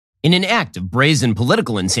In an act of brazen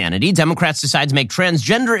political insanity, Democrats decide to make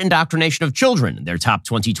transgender indoctrination of children their top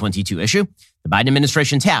 2022 issue. The Biden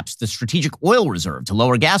administration taps the strategic oil reserve to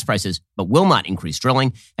lower gas prices, but will not increase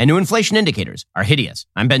drilling, and new inflation indicators are hideous.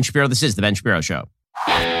 I'm Ben Shapiro. This is The Ben Shapiro Show.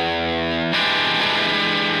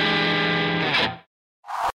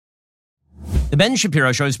 The Ben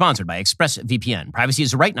Shapiro Show is sponsored by ExpressVPN. Privacy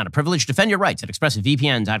is a right, not a privilege. Defend your rights at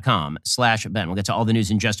expressvpn.com/Ben. We'll get to all the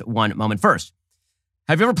news in just one moment. First,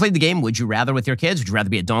 have you ever played the game Would You Rather with your kids? Would you rather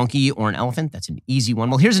be a donkey or an elephant? That's an easy one.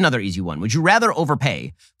 Well, here's another easy one. Would you rather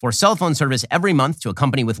overpay for cell phone service every month to a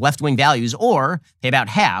company with left-wing values, or pay about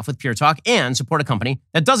half with Pure Talk and support a company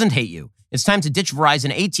that doesn't hate you? It's time to ditch Verizon,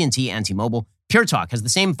 AT&T, and T-Mobile. Pure Talk has the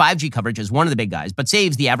same 5G coverage as one of the big guys, but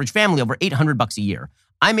saves the average family over $800 a year.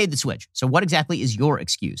 I made the switch. So what exactly is your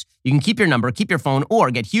excuse? You can keep your number, keep your phone,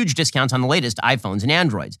 or get huge discounts on the latest iPhones and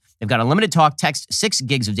Androids. They've got unlimited talk, text, 6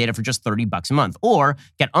 gigs of data for just $30 a month, or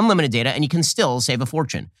get unlimited data and you can still save a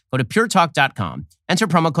fortune. Go to puretalk.com, enter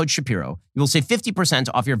promo code Shapiro. You will save 50%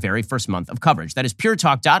 off your very first month of coverage. That is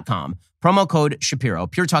puretalk.com, promo code Shapiro.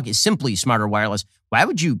 Pure Talk is simply smarter wireless. Why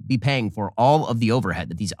would you be paying for all of the overhead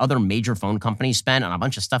that these other major phone companies spend on a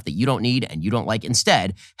bunch of stuff that you don't need and you don't like?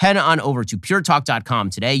 Instead, head on over to puretalk.com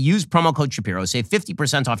today. Use promo code Shapiro. Save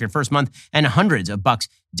 50% off your first month and hundreds of bucks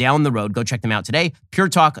down the road. Go check them out today.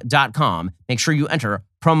 puretalk.com. Make sure you enter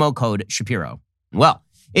promo code Shapiro. Well,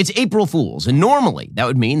 it's April Fool's, and normally that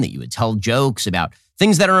would mean that you would tell jokes about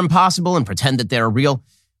things that are impossible and pretend that they're real.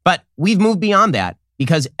 But we've moved beyond that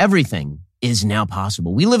because everything is now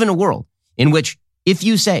possible. We live in a world in which if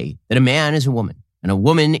you say that a man is a woman and a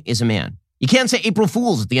woman is a man, you can't say April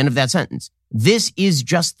Fool's at the end of that sentence. This is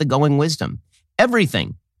just the going wisdom.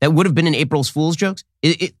 Everything that would have been in April's Fool's jokes,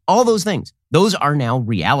 all those things, those are now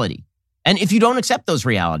reality. And if you don't accept those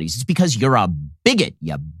realities, it's because you're a bigot,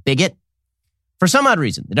 you bigot. For some odd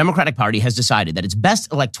reason, the Democratic Party has decided that its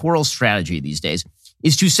best electoral strategy these days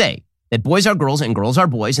is to say that boys are girls and girls are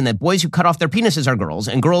boys, and that boys who cut off their penises are girls,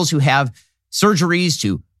 and girls who have surgeries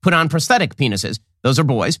to put on prosthetic penises, those are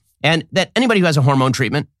boys, and that anybody who has a hormone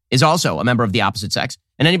treatment is also a member of the opposite sex,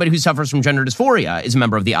 and anybody who suffers from gender dysphoria is a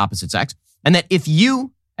member of the opposite sex, and that if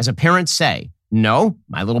you, as a parent, say, no,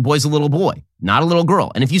 my little boy's a little boy, not a little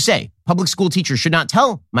girl, and if you say public school teachers should not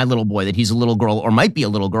tell my little boy that he's a little girl or might be a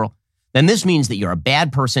little girl, then this means that you're a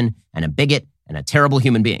bad person and a bigot and a terrible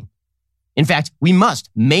human being. In fact, we must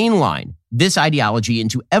mainline this ideology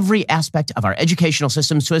into every aspect of our educational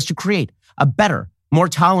system so as to create a better, more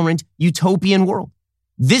tolerant, utopian world.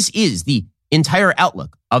 This is the entire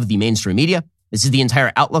outlook of the mainstream media. This is the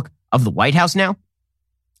entire outlook of the White House now.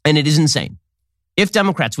 And it is insane. If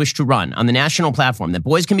Democrats wish to run on the national platform that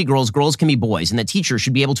boys can be girls, girls can be boys, and that teachers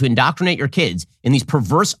should be able to indoctrinate your kids in these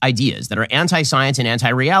perverse ideas that are anti-science and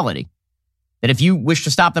anti-reality, that if you wish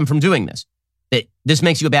to stop them from doing this, that this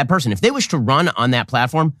makes you a bad person. If they wish to run on that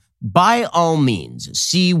platform, by all means,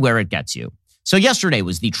 see where it gets you. So yesterday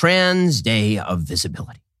was the Trans Day of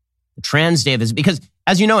Visibility. The Trans Day of Visibility, because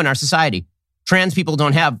as you know, in our society, trans people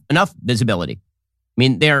don't have enough visibility. I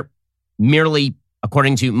mean, they're merely,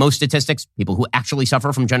 according to most statistics, people who actually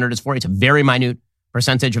suffer from gender dysphoria. It's a very minute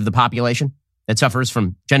percentage of the population that suffers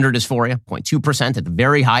from gender dysphoria, 0.2% at the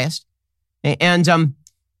very highest. And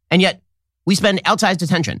yet, we spend outsized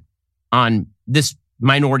attention on this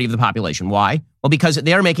minority of the population. Why? Well, because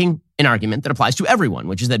they are making an argument that applies to everyone,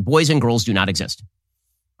 which is that boys and girls do not exist.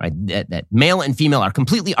 Right? That male and female are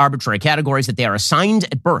completely arbitrary categories, that they are assigned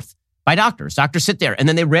at birth by doctors. Doctors sit there and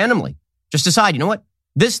then they randomly just decide, you know what?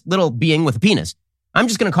 This little being with a penis, I'm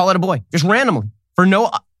just going to call it a boy, just randomly.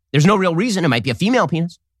 There's no real reason. It might be a female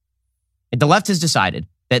penis. And the left has decided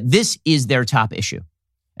that this is their top issue.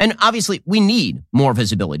 And obviously, we need more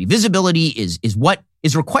visibility. Visibility is what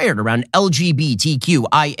is required around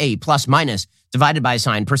LGBTQIA plus minus divided by a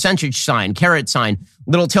sign, percentage sign, caret sign,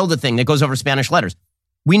 little tilde thing that goes over Spanish letters.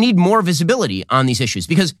 We need more visibility on these issues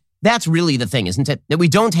because that's really the thing, isn't it? That we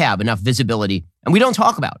don't have enough visibility and we don't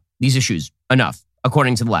talk about these issues enough,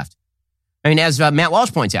 according to the left. I mean, as Matt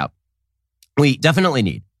Walsh points out, we definitely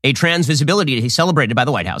need a trans visibility day celebrated by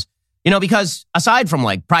the White House. You know, because aside from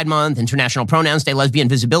like Pride Month, International Pronouns Day, Lesbian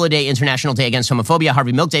Visibility Day, International Day Against Homophobia,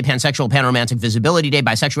 Harvey Milk Day, Pansexual, Panromantic Visibility Day,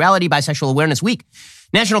 Bisexuality, Bisexual Awareness Week,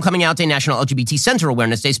 National Coming Out Day, National LGBT Center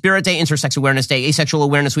Awareness Day, Spirit Day, Intersex Awareness Day, Asexual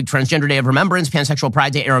Awareness Week, Transgender Day of Remembrance, Pansexual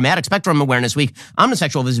Pride Day, Aromatic Spectrum Awareness Week,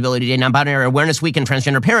 Omnisexual Visibility Day, Non-Binary Awareness Week, and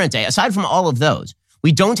Transgender Parent Day. Aside from all of those,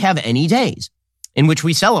 we don't have any days in which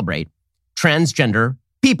we celebrate transgender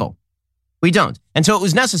people. We don't. And so it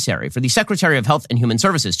was necessary for the Secretary of Health and Human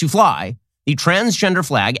Services to fly the transgender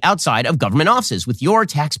flag outside of government offices with your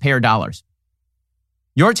taxpayer dollars.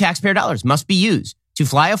 Your taxpayer dollars must be used to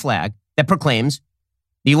fly a flag that proclaims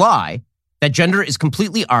the lie that gender is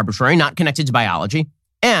completely arbitrary, not connected to biology,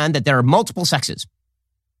 and that there are multiple sexes.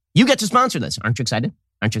 You get to sponsor this. Aren't you excited?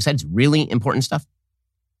 Aren't you excited? It's really important stuff.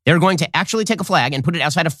 They're going to actually take a flag and put it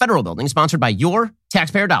outside a federal building sponsored by your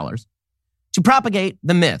taxpayer dollars to propagate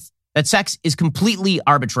the myth that sex is completely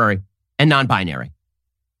arbitrary and non-binary.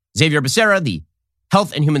 Xavier Becerra, the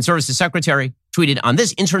Health and Human Services Secretary, tweeted on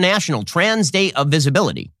this International Trans Day of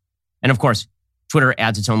Visibility. And of course, Twitter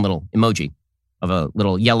adds its own little emoji of a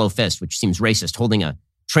little yellow fist, which seems racist, holding a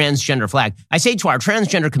transgender flag. I say to our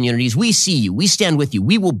transgender communities, we see you, we stand with you,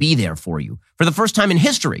 we will be there for you. For the first time in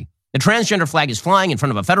history, the transgender flag is flying in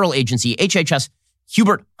front of a federal agency, HHS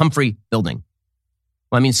Hubert Humphrey building.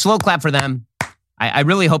 Well, I mean, slow clap for them. I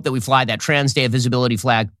really hope that we fly that Trans Day of Visibility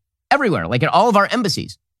flag everywhere, like at all of our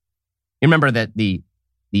embassies. You remember that the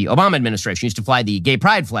Obama administration used to fly the gay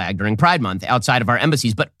pride flag during Pride Month outside of our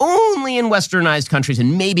embassies, but only in westernized countries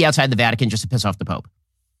and maybe outside the Vatican just to piss off the Pope.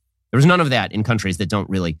 There was none of that in countries that don't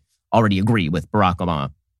really already agree with Barack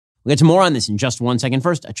Obama. We'll get to more on this in just 1 second.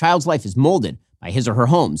 First, a child's life is molded by his or her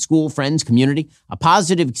home, school, friends, community. A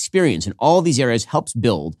positive experience in all these areas helps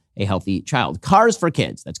build a healthy child. Cars for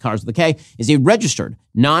Kids, that's Cars with a K, is a registered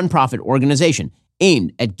nonprofit organization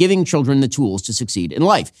aimed at giving children the tools to succeed in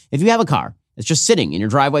life. If you have a car that's just sitting in your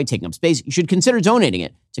driveway taking up space, you should consider donating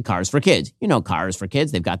it to Cars for Kids. You know Cars for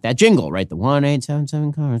Kids, they've got that jingle, right? The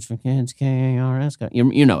 1-877 Cars for Kids, K-A-R-S.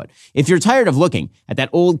 You know it. If you're tired of looking at that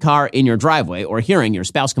old car in your driveway or hearing your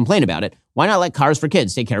spouse complain about it, why not let Cars for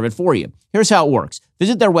Kids take care of it for you? Here's how it works.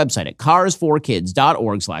 Visit their website at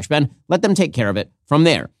carsforkids.org/Ben. Let them take care of it from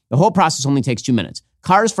there. The whole process only takes 2 minutes.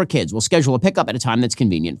 Cars for Kids will schedule a pickup at a time that's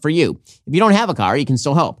convenient for you. If you don't have a car, you can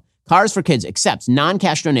still help. Cars for Kids accepts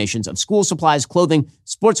non-cash donations of school supplies, clothing,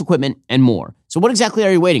 sports equipment, and more. So what exactly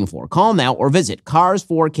are you waiting for? Call now or visit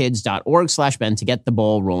carsforkids.org/Ben to get the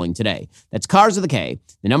ball rolling today. That's Cars with a K,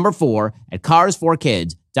 the number 4 at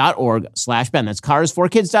carsforkids.org/Ben. That's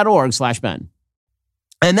carsforkids.org/Ben.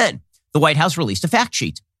 And then the White House released a fact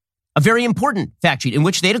sheet, a very important fact sheet in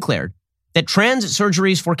which they declared that trans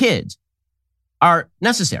surgeries for kids are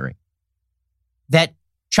necessary, that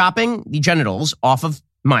chopping the genitals off of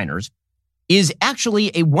minors is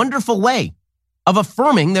actually a wonderful way of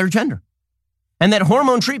affirming their gender, and that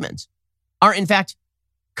hormone treatments are, in fact,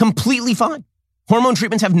 completely fine. Hormone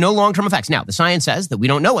treatments have no long-term effects. Now, the science says that we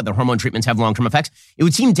don't know whether hormone treatments have long-term effects. It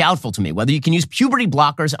would seem doubtful to me whether you can use puberty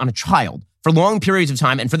blockers on a child for long periods of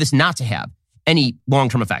time and for this not to have any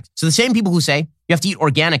long-term effects. So the same people who say you have to eat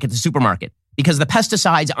organic at the supermarket because the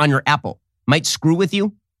pesticides on your apple might screw with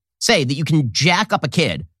you, say that you can jack up a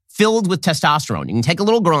kid filled with testosterone. You can take a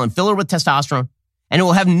little girl and fill her with testosterone, and it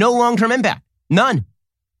will have no long-term impact. None.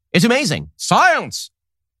 It's amazing. Science!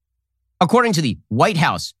 According to the White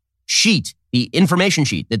House sheet, the information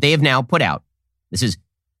sheet that they have now put out, this is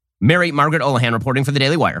Mary Margaret Olahan reporting for the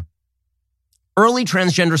Daily Wire, early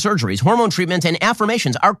transgender surgeries, hormone treatment, and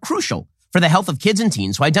affirmations are crucial for the health of kids and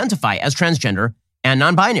teens who identify as transgender and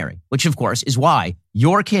non-binary, which, of course, is why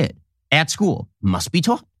your kid at school must be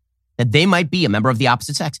taught that they might be a member of the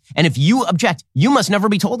opposite sex. And if you object, you must never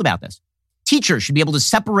be told about this. Teachers should be able to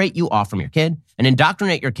separate you off from your kid and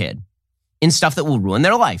indoctrinate your kid in stuff that will ruin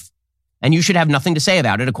their life. And you should have nothing to say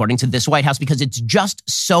about it, according to this White House, because it's just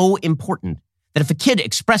so important that if a kid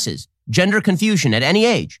expresses gender confusion at any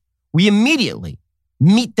age, we immediately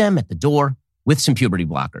meet them at the door with some puberty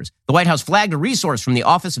blockers. The White House flagged a resource from the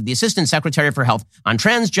Office of the Assistant Secretary for Health on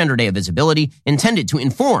Transgender Day of Visibility intended to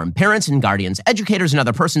inform parents and guardians, educators, and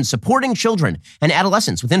other persons supporting children and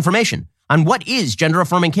adolescents with information on what is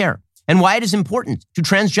gender-affirming care and why it is important to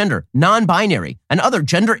transgender, non-binary, and other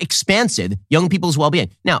gender-expansive young people's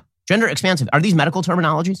well-being. Now, gender-expansive, are these medical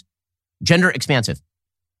terminologies? Gender-expansive.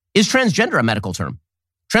 Is transgender a medical term?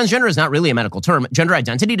 Transgender is not really a medical term. Gender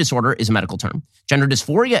identity disorder is a medical term. Gender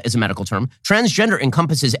dysphoria is a medical term. Transgender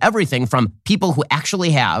encompasses everything from people who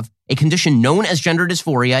actually have a condition known as gender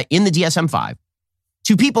dysphoria in the DSM-5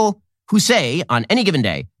 to people who say on any given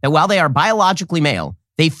day that while they are biologically male,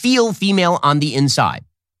 they feel female on the inside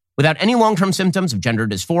without any long-term symptoms of gender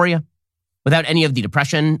dysphoria, without any of the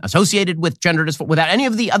depression associated with gender dysphoria, without any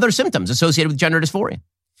of the other symptoms associated with gender dysphoria.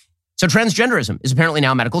 So transgenderism is apparently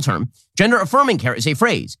now a medical term. Gender-affirming care is a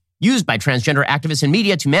phrase used by transgender activists and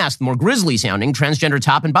media to mask the more grisly-sounding transgender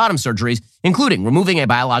top and bottom surgeries, including removing a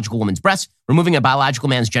biological woman's breasts, removing a biological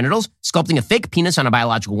man's genitals, sculpting a fake penis on a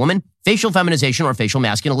biological woman, facial feminization or facial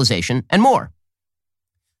masculinization, and more.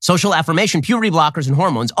 Social affirmation, puberty blockers, and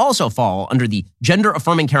hormones also fall under the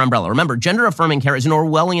gender-affirming care umbrella. Remember, gender-affirming care is an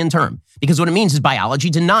Orwellian term because what it means is biology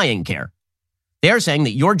denying care. They are saying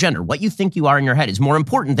that your gender, what you think you are in your head, is more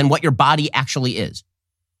important than what your body actually is.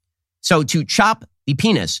 So to chop the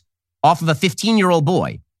penis off of a 15-year-old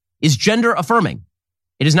boy is gender affirming.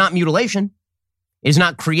 It is not mutilation. It is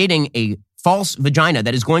not creating a false vagina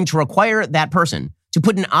that is going to require that person to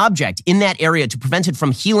put an object in that area to prevent it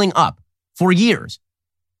from healing up for years.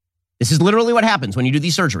 This is literally what happens when you do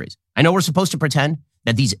these surgeries. I know we're supposed to pretend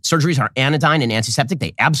that these surgeries are anodyne and antiseptic.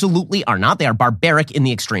 They absolutely are not. They are barbaric in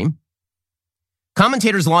the extreme.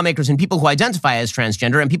 Commentators, lawmakers, and people who identify as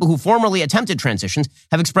transgender and people who formerly attempted transitions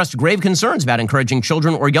have expressed grave concerns about encouraging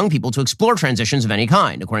children or young people to explore transitions of any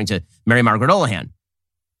kind, according to Mary Margaret Olohan.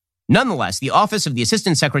 Nonetheless, the Office of the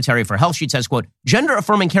Assistant Secretary for Health Sheet says, quote,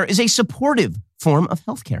 gender-affirming care is a supportive form of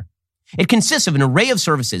health care. It consists of an array of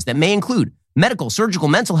services that may include medical, surgical,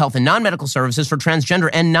 mental health, and non-medical services for transgender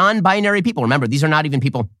and non-binary people. Remember, these are not even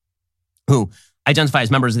people who identify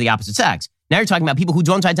as members of the opposite sex. Now you're talking about people who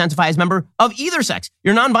don't identify as member of either sex.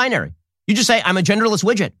 You're non-binary. You just say, I'm a genderless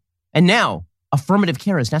widget. And now affirmative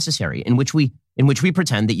care is necessary in which we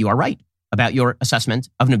pretend that you are right about your assessment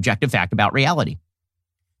of an objective fact about reality.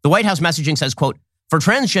 The White House messaging says, quote, for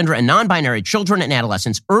transgender and non-binary children and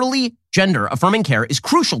adolescents, early gender-affirming care is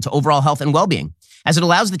crucial to overall health and well-being, as it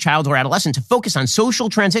allows the child or adolescent to focus on social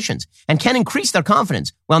transitions and can increase their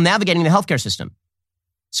confidence while navigating the healthcare system.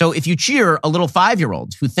 So if you cheer a little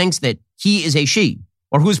 5-year-old who thinks that he is a she,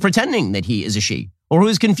 or who is pretending that he is a she, or who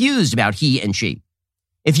is confused about he and she,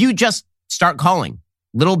 if you just start calling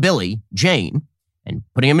little Billy Jane and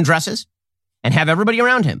putting him in dresses and have everybody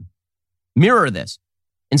around him mirror this,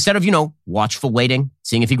 instead of, watchful waiting,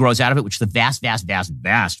 seeing if he grows out of it, which the vast, vast, vast,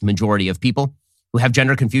 vast majority of people who have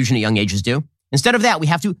gender confusion at young ages do. Instead of that, we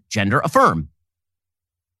have to gender affirm.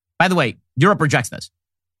 By the way, Europe rejects this.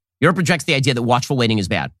 Europe rejects the idea that watchful waiting is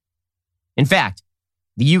bad. In fact,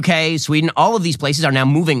 the UK, Sweden, all of these places are now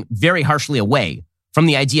moving very harshly away from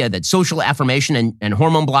the idea that social affirmation and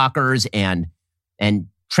hormone blockers and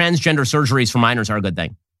transgender surgeries for minors are a good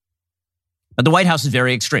thing. But the White House is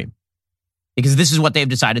very extreme, because this is what they've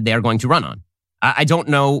decided they are going to run on. I don't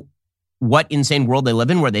know what insane world they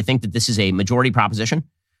live in where they think that this is a majority proposition,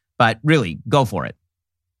 but really, go for it.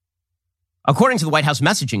 According to the White House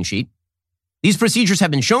messaging sheet, these procedures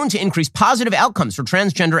have been shown to increase positive outcomes for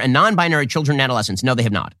transgender and non-binary children and adolescents. No, they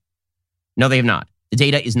have not. No, they have not. The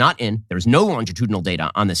data is not in. There is no longitudinal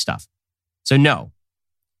data on this stuff. So no.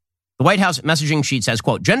 The White House messaging sheet says,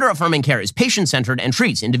 quote, gender-affirming care is patient-centered and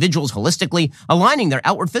treats individuals holistically, aligning their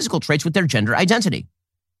outward physical traits with their gender identity.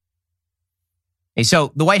 Okay,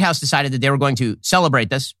 so the White House decided that they were going to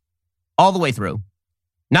celebrate this all the way through.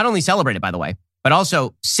 Not only celebrate it, by the way, but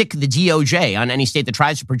also sick the DOJ on any state that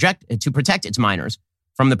tries to protect its minors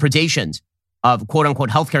from the predations of quote-unquote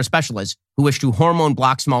healthcare specialists who wish to hormone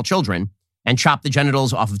block small children and chop the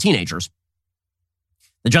genitals off of teenagers.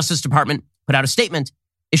 The Justice Department put out a statement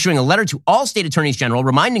issuing a letter to all state attorneys general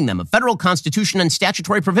reminding them of federal constitution and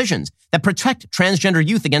statutory provisions that protect transgender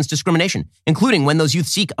youth against discrimination, including when those youth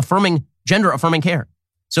seek gender-affirming care.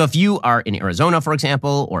 So if you are in Arizona, for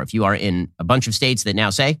example, or if you are in a bunch of states that now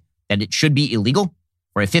say that it should be illegal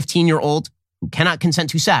for a 15-year-old who cannot consent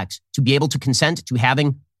to sex to be able to consent to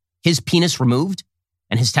having his penis removed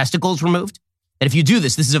and his testicles removed, that if you do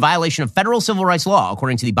this, this is a violation of federal civil rights law,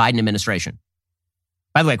 according to the Biden administration.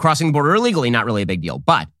 By the way, crossing the border illegally, not really a big deal,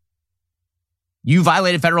 but you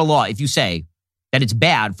violated federal law if you say that it's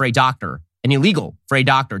bad for a doctor and illegal for a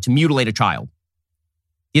doctor to mutilate a child.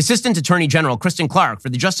 The Assistant Attorney General, Kristen Clark, for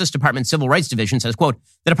the Justice Department Civil Rights Division says, quote,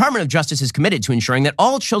 the Department of Justice is committed to ensuring that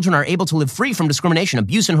all children are able to live free from discrimination,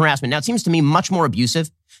 abuse, and harassment. Now, it seems to me much more abusive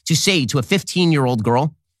to say to a 15-year-old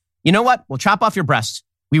girl, you know what? We'll chop off your breasts.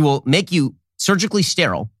 We will make you surgically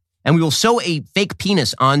sterile, and we will sew a fake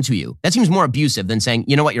penis onto you. That seems more abusive than saying,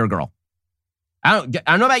 you know what? You're a girl. I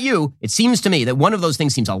don't know about you. It seems to me that one of those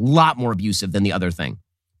things seems a lot more abusive than the other thing.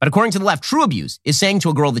 But according to the left, true abuse is saying to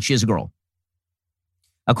a girl that she is a girl.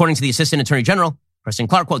 According to the Assistant Attorney General, Kristen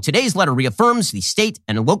Clark, quote, today's letter reaffirms the state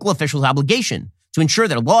and local officials' obligation to ensure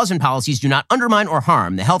that laws and policies do not undermine or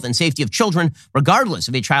harm the health and safety of children, regardless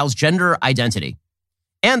of a child's gender identity.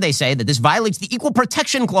 And they say that this violates the Equal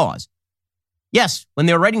Protection Clause. Yes, when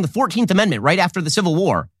they were writing the 14th Amendment right after the Civil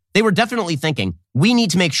War, they were definitely thinking, we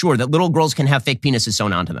need to make sure that little girls can have fake penises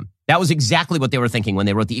sewn onto them. That was exactly what they were thinking when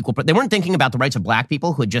they wrote the equal. They weren't thinking about the rights of black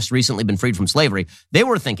people who had just recently been freed from slavery. They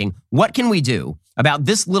were thinking, what can we do about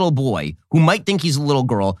this little boy who might think he's a little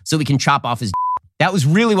girl so we can chop off his d-? That was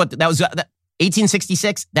really what, that was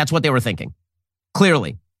 1866. That's what they were thinking,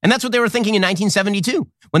 clearly. And that's what they were thinking in 1972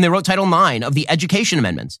 when they wrote Title IX of the Education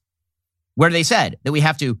Amendments, where they said that we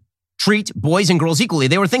have to treat boys and girls equally.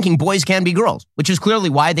 They were thinking boys can be girls, which is clearly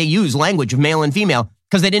why they use language of male and female,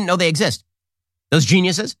 because they didn't know they exist. Those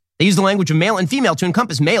geniuses, They use the language of male and female to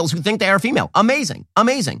encompass males who think they are female. Amazing.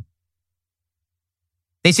 Amazing.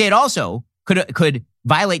 They say it also could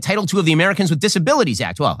violate Title II of the Americans with Disabilities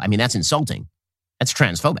Act. Well, I mean, that's insulting. That's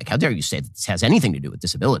transphobic. How dare you say that this has anything to do with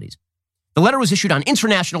disabilities? The letter was issued on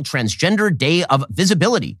International Transgender Day of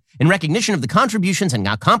Visibility in recognition of the contributions and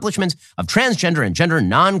accomplishments of transgender and gender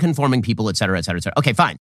non-conforming people, et cetera, et cetera, et cetera. Okay,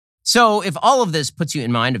 fine. So if all of this puts you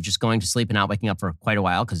in mind of just going to sleep and not waking up for quite a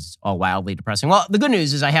while because it's all wildly depressing, well, the good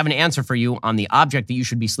news is I have an answer for you on the object that you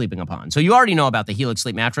should be sleeping upon. So you already know about the Helix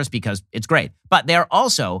sleep mattress because it's great. But they're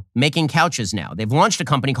also making couches now. They've launched a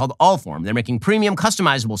company called Allform. They're making premium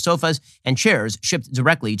customizable sofas and chairs shipped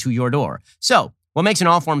directly to your door. So what makes an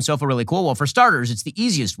Allform sofa really cool? Well, for starters, it's the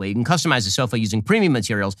easiest way you can customize a sofa using premium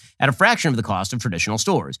materials at a fraction of the cost of traditional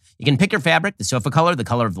stores. You can pick your fabric, the sofa color, the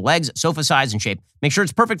color of the legs, sofa size, and shape. Make sure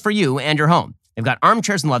it's perfect for you and your home. They've got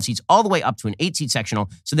armchairs and love seats all the way up to an 8-seat sectional,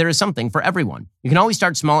 so there is something for everyone. You can always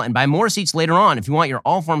start small and buy more seats later on if you want your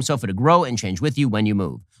Allform sofa to grow and change with you when you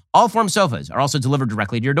move. Allform sofas are also delivered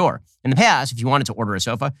directly to your door. In the past, if you wanted to order a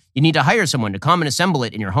sofa, you'd need to hire someone to come and assemble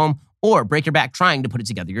it in your home or break your back trying to put it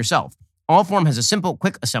together yourself. Allform has a simple,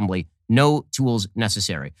 quick assembly, no tools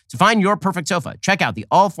necessary. To find your perfect sofa, check out the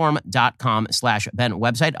allform.com/Ben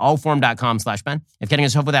website, allform.com/Ben. If getting a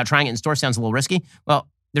sofa without trying it in store sounds a little risky, well,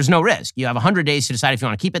 there's no risk. You have 100 days to decide if you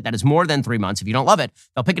want to keep it. That is more than 3 months. If you don't love it,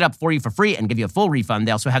 they'll pick it up for you for free and give you a full refund.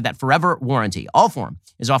 They also have that forever warranty. Allform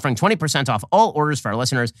is offering 20% off all orders for our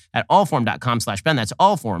listeners at allform.com/Ben. That's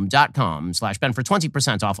allform.com/Ben for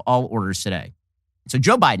 20% off all orders today. So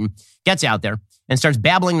Joe Biden gets out there and starts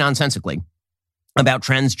babbling nonsensically about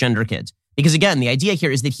transgender kids. Because again, the idea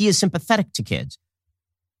here is that he is sympathetic to kids,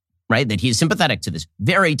 right? That he is sympathetic to this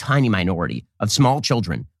very tiny minority of small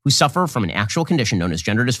children who suffer from an actual condition known as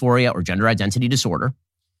gender dysphoria or gender identity disorder.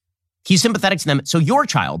 He's sympathetic to them. So your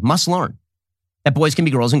child must learn that boys can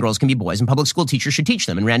be girls and girls can be boys, and public school teachers should teach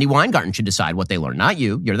them. And Randy Weingarten should decide what they learn, not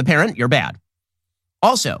you. You're the parent. You're bad.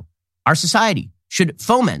 Also, our society should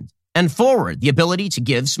foment and forward the ability to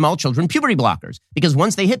give small children puberty blockers. Because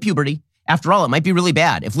once they hit puberty, after all, it might be really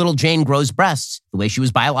bad if little Jane grows breasts the way she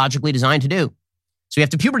was biologically designed to do. So you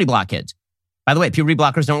have to puberty block kids. By the way, puberty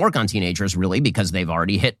blockers don't work on teenagers really because they've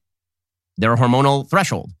already hit their hormonal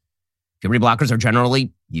threshold. Puberty blockers are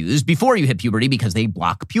generally used before you hit puberty because they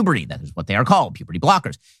block puberty. That is what they are called, puberty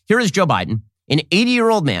blockers. Here is Joe Biden, an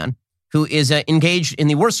 80-year-old man who is engaged in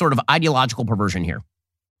the worst sort of ideological perversion here.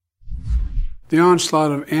 The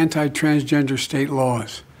onslaught of anti-transgender state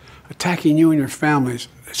laws attacking you and your families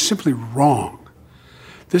is simply wrong.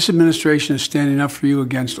 This administration is standing up for you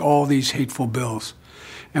against all these hateful bills.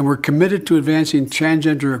 And we're committed to advancing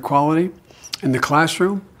transgender equality in the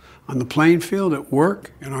classroom, on the playing field, at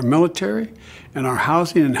work, in our military, in our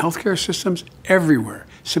housing and healthcare systems, everywhere,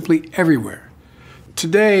 simply everywhere.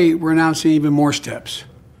 Today, we're announcing even more steps,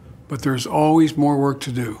 but there's always more work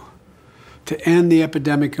to do to end the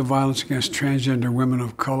epidemic of violence against transgender women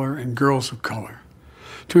of color and girls of color,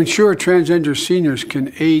 to ensure transgender seniors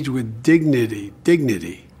can age with dignity,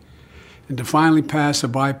 and to finally pass a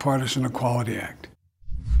bipartisan Equality Act.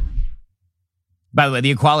 By the way, the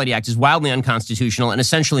Equality Act is wildly unconstitutional and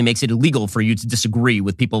essentially makes it illegal for you to disagree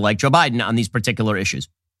with people like Joe Biden on these particular issues.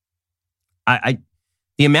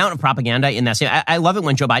 The amount of propaganda in that statement, I love it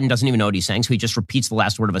when Joe Biden doesn't even know what he's saying, so he just repeats the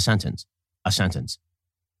last word of a sentence. A sentence.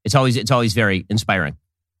 It's always very inspiring.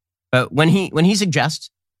 But when he suggests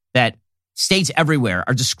that states everywhere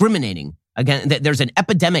are discriminating again, that there's an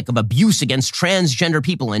epidemic of abuse against transgender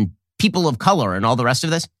people and people of color and all the rest of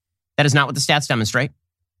this, that is not what the stats demonstrate.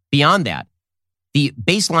 Beyond that, the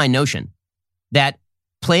baseline notion that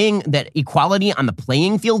equality on the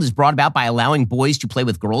playing field is brought about by allowing boys to play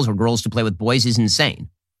with girls or girls to play with boys is insane.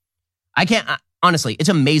 Honestly, it's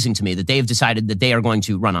amazing to me that they have decided that they are going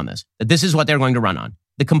to run on this, that this is what they're going to run on.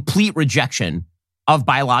 The complete rejection of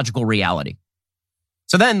biological reality.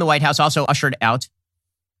 So then the White House also ushered out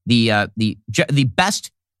the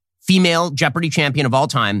best female Jeopardy champion of all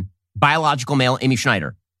time, biological male Amy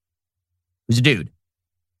Schneider, who's a dude,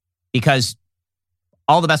 because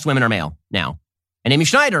all the best women are male now. And Amy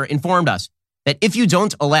Schneider informed us that if you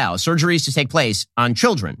don't allow surgeries to take place on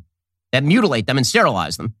children that mutilate them and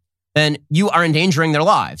sterilize them, then you are endangering their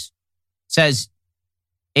lives, says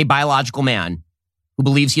a biological man who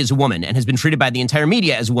believes he is a woman and has been treated by the entire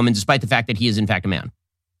media as a woman despite the fact that he is in fact a man.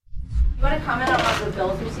 You want to comment on one of the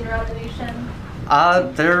bills we've seen around the nation?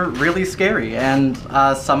 They're really scary, and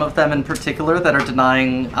some of them in particular that are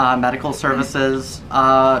denying medical services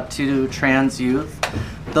to trans youth.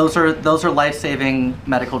 Those are life-saving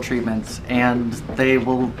medical treatments, and they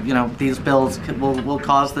will, these bills will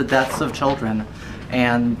cause the deaths of children,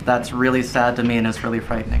 and that's really sad to me and it's really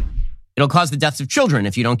frightening. It'll cause the deaths of children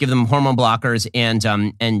if you don't give them hormone blockers and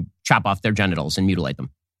chop off their genitals and mutilate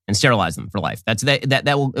them and sterilize them for life.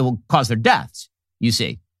 It will cause their deaths, you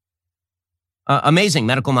see. Amazing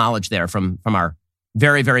medical knowledge there from our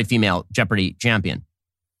very, very female Jeopardy champion.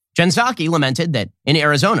 Jen Psaki lamented that in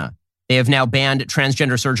Arizona, they have now banned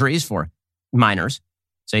transgender surgeries for minors.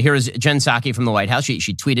 So here is Jen Psaki from the White House.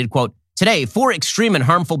 She tweeted, quote, "Today, 4 extreme and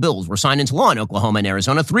harmful bills were signed into law in Oklahoma and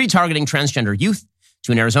Arizona, 3 targeting transgender youth,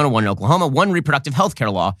 2 in Arizona, 1 in Oklahoma, 1 reproductive health care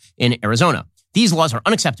law in Arizona. These laws are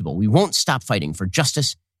unacceptable. We won't stop fighting for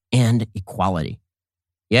justice and equality."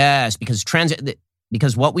 Yes,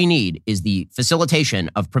 because what we need is the facilitation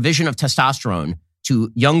of provision of testosterone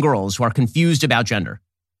to young girls who are confused about gender.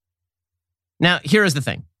 Now, here is the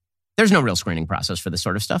thing. There's no real screening process for this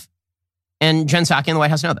sort of stuff. And Jen Psaki and the White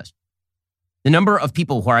House know this. The number of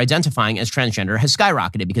people who are identifying as transgender has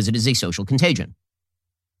skyrocketed because it is a social contagion.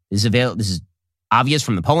 This is obvious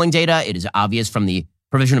from the polling data. It is obvious from the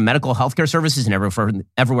provision of medical healthcare services and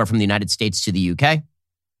everywhere from the United States to the UK.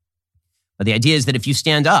 But the idea is that if you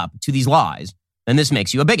stand up to these lies, then this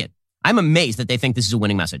makes you a bigot. I'm amazed that they think this is a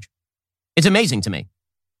winning message. It's amazing to me.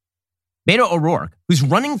 Beto O'Rourke, who's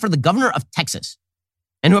running for the governor of Texas,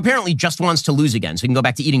 and who apparently just wants to lose again so he can go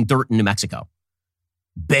back to eating dirt in New Mexico.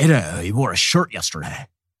 Beto, he wore a shirt yesterday.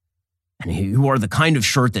 And he wore the kind of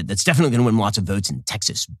shirt that's definitely going to win lots of votes in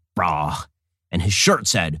Texas, brah. And his shirt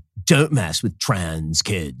said, "Don't mess with trans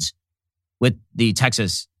kids," with the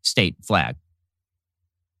Texas state flag.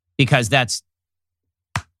 Because that's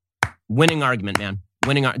winning argument, man.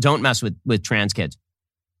 Don't mess with trans kids.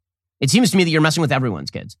 It seems to me that you're messing with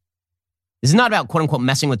everyone's kids. This is not about, quote unquote,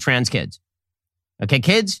 messing with trans kids. Okay,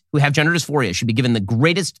 kids who have gender dysphoria should be given the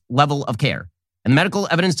greatest level of care. And medical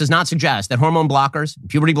evidence does not suggest that hormone blockers,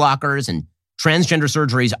 puberty blockers, and transgender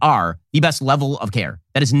surgeries are the best level of care.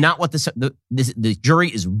 That is not what the jury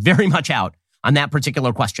is very much out on that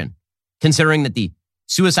particular question, considering that the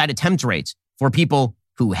suicide attempt rates for people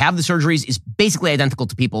who have the surgeries is basically identical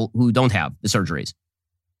to people who don't have the surgeries.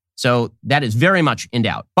 So that is very much in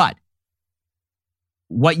doubt. But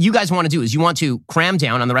what you guys want to do is you want to cram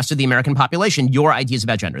down on the rest of the American population your ideas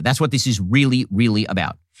about gender. That's what this is really, really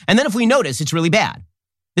about. And then if we notice, it's really bad.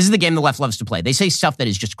 This is the game the left loves to play. They say stuff that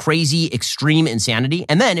is just crazy, extreme insanity.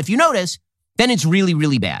 And then if you notice, then it's really,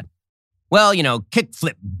 really bad. Well, kick,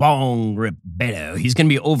 flip, bong, rip, Beto. He's going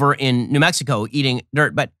to be over in New Mexico eating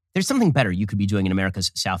dirt. But there's something better you could be doing in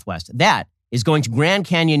America's Southwest. That is going to Grand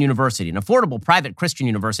Canyon University, an affordable private Christian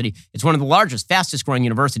university. It's one of the largest, fastest growing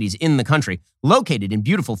universities in the country, located in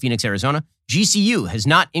beautiful Phoenix, Arizona. GCU has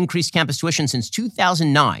not increased campus tuition since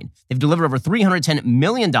 2009. They've delivered over $310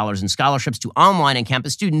 million in scholarships to online and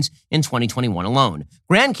campus students in 2021 alone.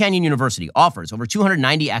 Grand Canyon University offers over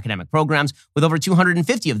 290 academic programs, with over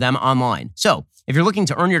 250 of them online. So, if you're looking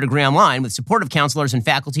to earn your degree online with supportive counselors and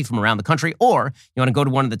faculty from around the country, or you want to go to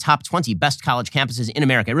one of the top 20 best college campuses in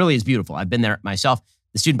America, it really is beautiful. I've been there myself.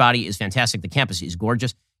 The student body is fantastic. The campus is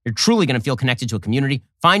gorgeous. You're truly going to feel connected to a community.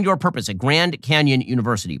 Find your purpose at Grand Canyon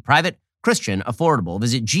University. Private, Christian, affordable.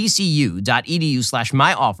 Visit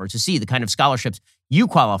gcu.edu/myoffer to see the kind of scholarships you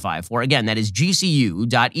qualify for. Again, that is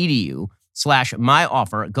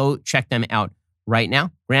gcu.edu/myoffer. Go check them out right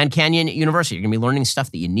now. Grand Canyon University. You're going to be learning stuff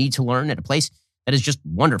that you need to learn at a place that is just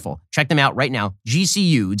wonderful. Check them out right now.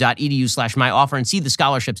 gcu.edu/myoffer and see the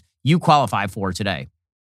scholarships you qualify for today.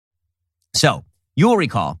 So you will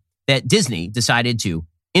recall that Disney decided to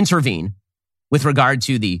intervene with regard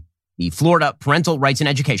to the Florida Parental Rights and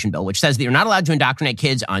Education Bill, which says that you're not allowed to indoctrinate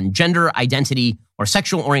kids on gender identity or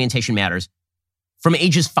sexual orientation matters from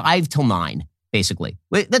ages 5 till 9, basically.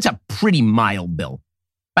 That's a pretty mild bill.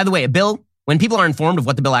 By the way, a bill, when people are informed of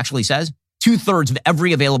what the bill actually says, 2/3 of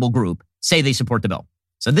every available group say they support the bill.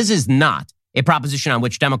 So this is not a proposition on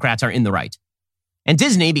which Democrats are in the right. And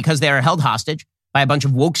Disney, because they are held hostage by a bunch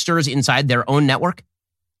of wokesters inside their own network,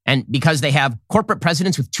 and because they have corporate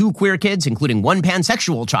presidents with 2 queer kids, including 1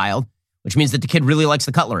 pansexual child, which means that the kid really likes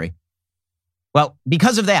the cutlery. Well,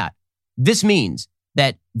 because of that, this means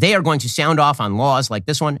that they are going to sound off on laws like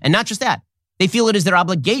this one. And not just that, they feel it is their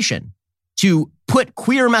obligation to put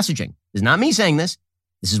queer messaging. This is not me saying this.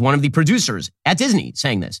 This is one of the producers at Disney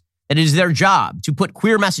saying this, that it is their job to put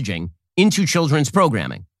queer messaging into children's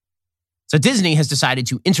programming. So Disney has decided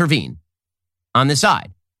to intervene on this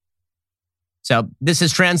side. So this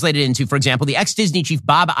has translated into, for example, the ex-Disney chief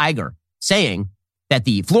Bob Iger saying that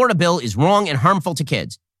the Florida bill is wrong and harmful to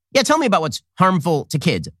kids. Yeah, tell me about what's harmful to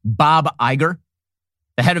kids. Bob Iger,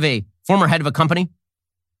 the former head of a company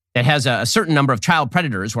that has a certain number of child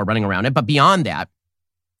predators who are running around it, but beyond that,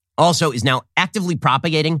 also is now actively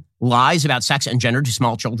propagating lies about sex and gender to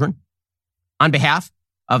small children on behalf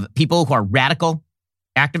of people who are radical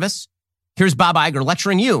activists. Here's Bob Iger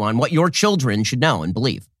lecturing you on what your children should know and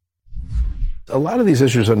believe. A lot of these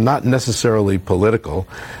issues are not necessarily political.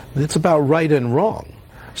 It's about right and wrong.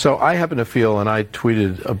 So I happen to feel, and I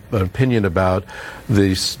tweeted an opinion about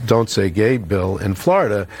the Don't Say Gay bill in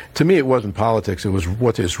Florida. To me, it wasn't politics. It was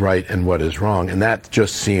what is right and what is wrong. And that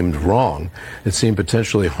just seemed wrong. It seemed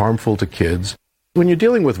potentially harmful to kids. When you're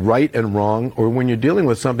dealing with right and wrong, or when you're dealing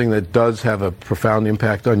with something that does have a profound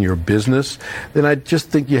impact on your business, then I just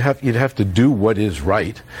think you'd have to do what is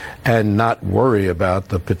right and not worry about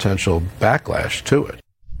the potential backlash to it.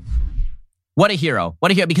 What a hero.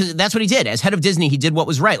 What a hero, because that's what he did. As head of Disney, he did what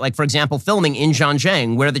was right. Like, for example, filming in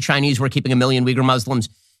Xinjiang, where the Chinese were keeping 1 million Uyghur Muslims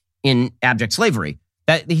in abject slavery.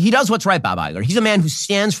 He does what's right, Bob Iger. He's a man who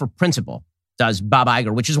stands for principle, does Bob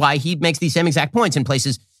Iger, which is why he makes these same exact points in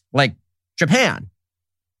places like Japan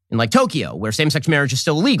and like Tokyo, where same-sex marriage is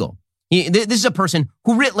still illegal. This is a person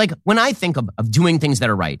who, when I think of doing things that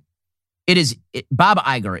are right, Bob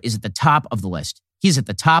Iger is at the top of the list. He's at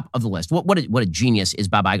the top of the list. What a genius is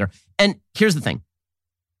Bob Iger. And here's the thing.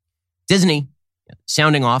 Disney,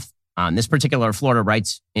 sounding off on this particular Florida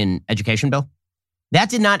rights in education bill, that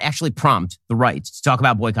did not actually prompt the right to talk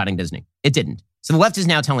about boycotting Disney. It didn't. So the left is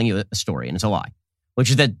now telling you a story, and it's a lie,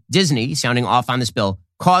 which is that Disney, sounding off on this bill,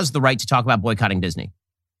 caused the right to talk about boycotting Disney.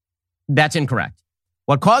 That's incorrect.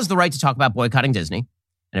 What caused the right to talk about boycotting Disney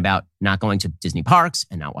and about not going to Disney parks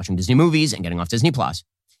and not watching Disney movies and getting off Disney Plus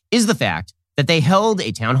is the fact that they held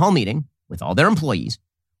a town hall meeting with all their employees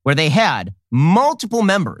where they had multiple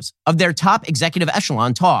members of their top executive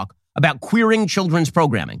echelon talk about queering children's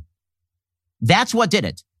programming. That's what did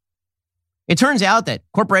it. It turns out that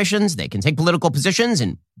corporations, they can take political positions,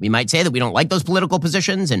 and we might say that we don't like those political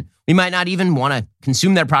positions, and we might not even want to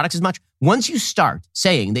consume their products as much. Once you start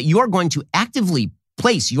saying that you are going to actively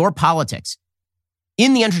place your politics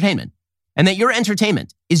in the entertainment, and that your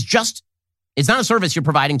entertainment is it's not a service you're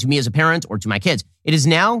providing to me as a parent or to my kids. It is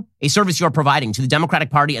now a service you're providing to the Democratic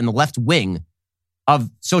Party and the left wing of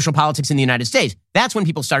social politics in the United States. That's when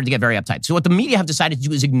people started to get very uptight. So what the media have decided to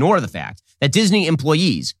do is ignore the fact that Disney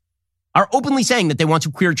employees are openly saying that they want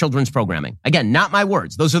to queer children's programming. Again, not my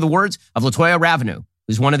words. Those are the words of LaToya Ravenel,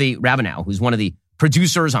 who's one of the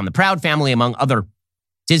producers on The Proud Family, among other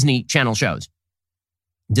Disney Channel shows,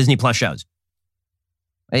 Disney Plus shows.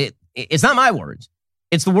 It's not my words.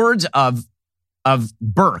 It's the words of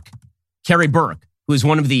Carrie Burke, who is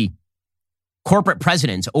one of the corporate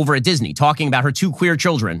presidents over at Disney, talking about her 2 queer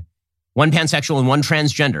children, one pansexual and one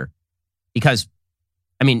transgender, because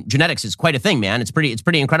genetics is quite a thing, man. It's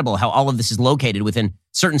pretty incredible how all of this is located within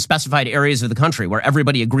certain specified areas of the country where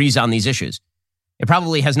everybody agrees on these issues. It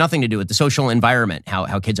probably has nothing to do with the social environment,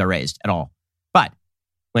 how kids are raised at all. But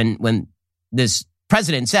when this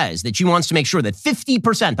president says that she wants to make sure that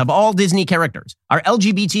 50% of all Disney characters are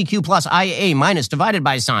LGBTQ plus IA minus divided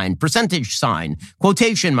by sign, percentage sign,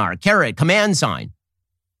 quotation mark, caret, command sign,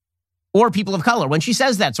 or people of color, when she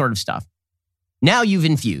says that sort of stuff, now you've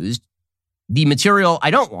infused the material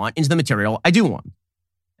I don't want into the material I do want.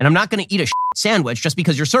 And I'm not going to eat a sandwich just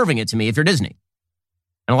because you're serving it to me if you're Disney.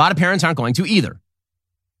 And a lot of parents aren't going to either.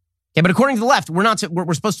 Okay, but according to the left,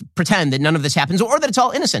 we're supposed to pretend that none of this happens or that it's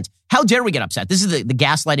all innocent. How dare we get upset? This is the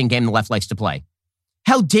gaslighting game the left likes to play.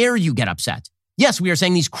 How dare you get upset? Yes, we are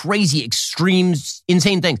saying these crazy, extreme,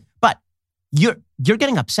 insane things, but you're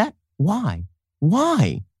getting upset. Why?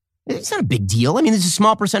 It's not a big deal. It's a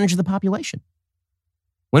small percentage of the population.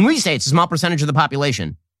 When we say it's a small percentage of the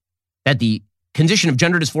population, that the condition of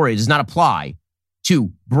gender dysphoria does not apply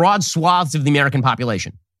to broad swaths of the American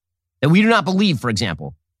population, that we do not believe, for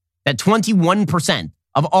example, that 21%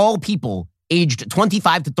 of all people aged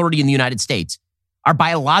 25 to 30 in the United States are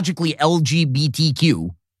biologically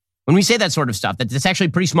LGBTQ. When we say that sort of stuff, that's actually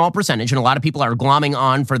a pretty small percentage, and a lot of people are glomming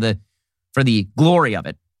on for the glory of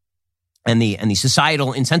it and the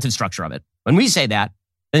societal incentive structure of it. When we say that,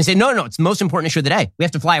 then they say, no, it's the most important issue of the day. We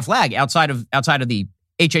have to fly a flag outside of the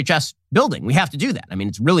HHS building. We have to do that.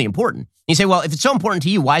 It's really important. And you say, well, if it's so important to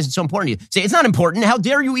you, why is it so important to you? Say, it's not important. How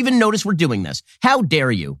dare you even notice we're doing this? How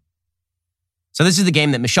dare you? So this is the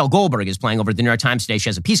game that Michelle Goldberg is playing over at the New York Times today. She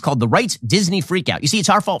has a piece called The Right's Disney Freakout. You see, it's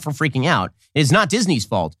our fault for freaking out. It is not Disney's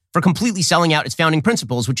fault for completely selling out its founding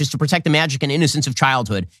principles, which is to protect the magic and innocence of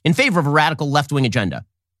childhood in favor of a radical left-wing agenda.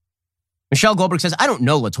 Michelle Goldberg says, I don't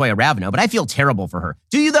know LaToya Ravenel, but I feel terrible for her.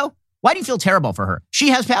 Do you, though? Why do you feel terrible for her? She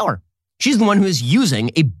has power. She's the one who is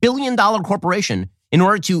using a billion-dollar corporation in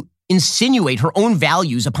order to insinuate her own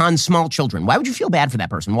values upon small children. Why would you feel bad for that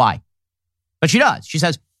person? Why? But she does. She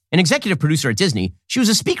says, an executive producer at Disney, she was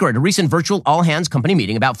a speaker at a recent virtual all-hands company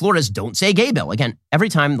meeting about Florida's Don't Say Gay bill. Again, every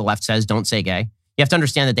time the left says don't say gay, You have to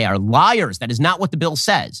understand that they are liars. That is not what the bill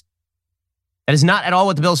says. That is not at all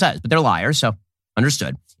what the bill says, but they're liars, so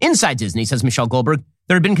understood. Inside Disney, says Michelle Goldberg,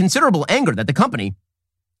 there had been considerable anger that the company,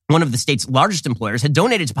 one of the state's largest employers, had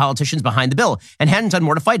donated to politicians behind the bill and hadn't done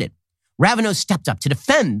more to fight it. Ravenel stepped up to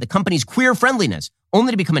defend the company's queer friendliness,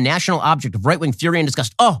 only to become a national object of right-wing fury and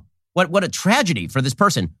disgust. Oh, what a tragedy for this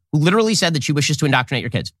person who literally said that she wishes to indoctrinate your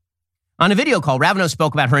kids. On a video call, Ravenel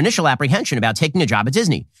spoke about her initial apprehension about taking a job at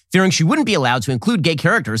Disney, fearing she wouldn't be allowed to include gay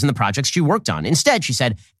characters in the projects she worked on. Instead, she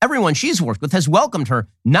said, everyone she's worked with has welcomed her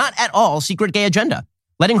not at all secret gay agenda,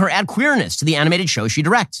 letting her add queerness to the animated show she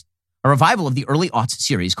directs, a revival of the early aughts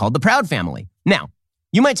series called The Proud Family. Now,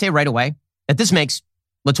 you might say right away that this makes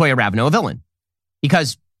LaToya Ravenel a villain,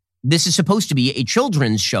 because this is supposed to be a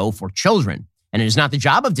children's show for children, and it is not the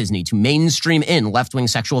job of Disney to mainstream in left-wing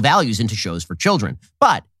sexual values into shows for children.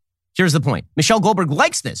 But here's the point. Michelle Goldberg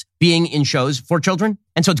likes this being in shows for children,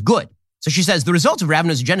 and so it's good. So she says, the results of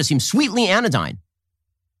Ravenel's agenda seem sweetly anodyne.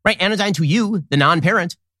 Right? Anodyne to you, the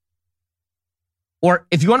non-parent. Or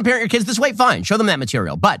if you want to parent your kids this way, fine, show them that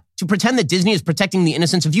material. But to pretend that Disney is protecting the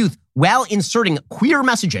innocence of youth while inserting queer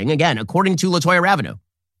messaging, again, according to LaToya Ravenel,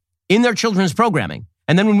 in their children's programming.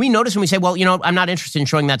 And then when we notice and we say, well, I'm not interested in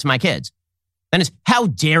showing that to my kids, then it's, how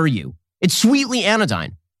dare you? It's sweetly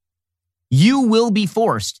anodyne. You will be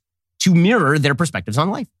forced to mirror their perspectives on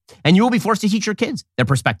life. And you will be forced to teach your kids their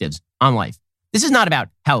perspectives on life. This is not about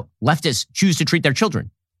how leftists choose to treat their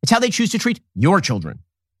children. It's how they choose to treat your children.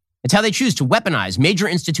 It's how they choose to weaponize major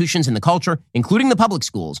institutions in the culture, including the public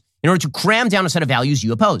schools, in order to cram down a set of values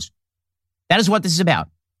you oppose. That is what this is about.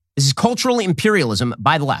 This is cultural imperialism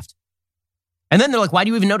by the left. And then they're like, why are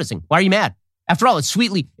you even noticing? Why are you mad? After all, it's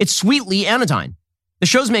sweetly anodyne. The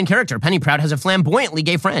show's main character, Penny Proud, has a flamboyantly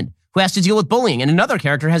gay friend who has to deal with bullying, and another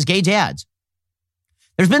character has gay dads.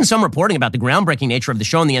 There's been some reporting about the groundbreaking nature of the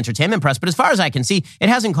show in the entertainment press, but as far as I can see, it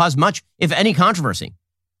hasn't caused much, if any, controversy.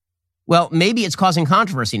 Well, maybe it's causing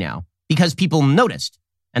controversy now because people noticed,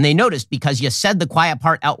 and they noticed because you said the quiet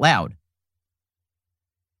part out loud.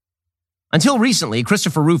 Until recently,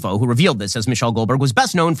 Christopher Rufo, who revealed this as Michelle Goldberg, was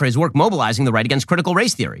best known for his work mobilizing the right against critical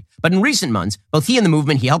race theory. But in recent months, both he and the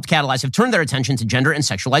movement he helped catalyze have turned their attention to gender and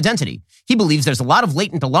sexual identity. He believes there's a lot of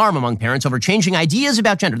latent alarm among parents over changing ideas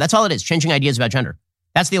about gender. That's all it is, changing ideas about gender.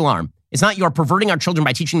 That's the alarm. It's not you're perverting our children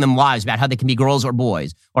by teaching them lies about how they can be girls or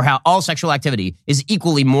boys, or how all sexual activity is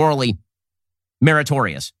equally morally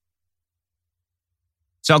meritorious.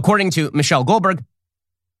 So according to Michelle Goldberg,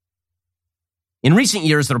 in recent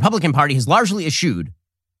years, the Republican Party has largely eschewed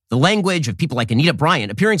the language of people like Anita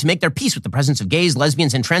Bryant, appearing to make their peace with the presence of gays,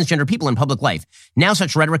 lesbians, and transgender people in public life. Now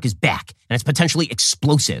such rhetoric is back, and it's potentially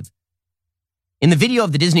explosive. In the video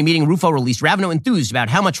of the Disney meeting Rufo released, Ravenel enthused about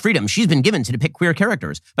how much freedom she's been given to depict queer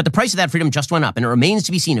characters. But the price of that freedom just went up, and it remains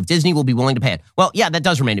to be seen if Disney will be willing to pay it. Well, yeah, that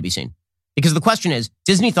does remain to be seen. Because the question is,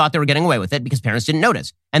 Disney thought they were getting away with it because parents didn't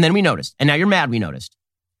notice. And then we noticed. And now you're mad we noticed.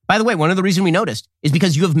 By the way, one of the reasons we noticed is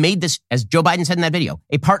because you have made this, as Joe Biden said in that video,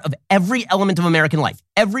 a part of every element of American life.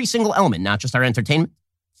 Every single element, not just our entertainment,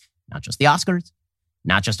 not just the Oscars,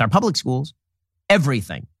 not just our public schools,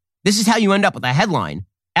 everything. This is how you end up with a headline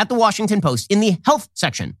at the Washington Post in the health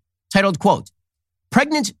section titled, quote,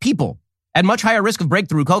 pregnant people at much higher risk of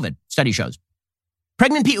breakthrough COVID, study shows.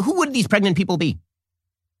 Pregnant people, who would these pregnant people be?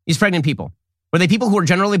 These pregnant people. Were they people who were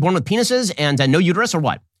generally born with penises and no uterus, or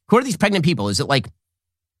what? Who are these pregnant people? Is it like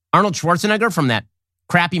Arnold Schwarzenegger from that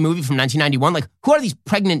crappy movie from 1991? Like, who are these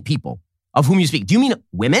pregnant people of whom you speak? Do you mean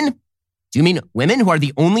women? Do you mean women who are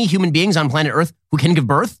the only human beings on planet Earth who can give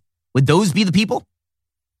birth? Would those be the people?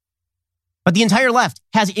 But the entire left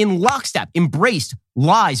has in lockstep embraced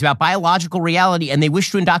lies about biological reality, and they wish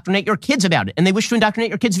to indoctrinate your kids about it. And they wish to indoctrinate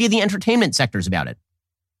your kids via the entertainment sectors about it.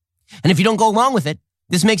 And if you don't go along with it,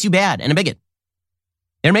 this makes you bad and a bigot.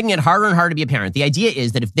 They're making it harder and harder to be a parent. The idea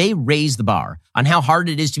is that if they raise the bar on how hard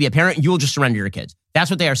it is to be a parent, you will just surrender your kids. That's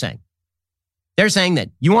what they are saying. They're saying that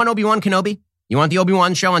you want Obi-Wan Kenobi? You want the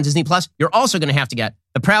Obi-Wan show on Disney Plus? You're also going to have to get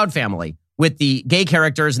the Proud Family with the gay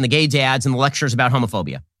characters and the gay dads and the lectures about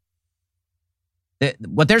homophobia.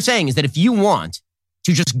 What they're saying is that if you want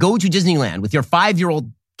to just go to Disneyland with your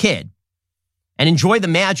 5-year-old kid and enjoy the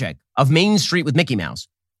magic of Main Street with Mickey Mouse,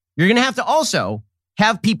 you're going to have to also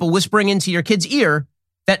have people whispering into your kid's ear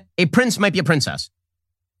that a prince might be a princess.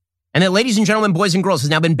 And that, ladies and gentlemen, boys and girls,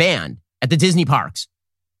 has now been banned at the Disney parks.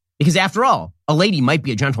 Because after all, a lady might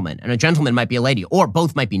be a gentleman and a gentleman might be a lady, or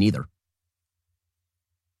both might be neither.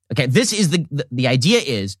 Okay, this is the idea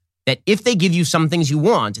is that if they give you some things you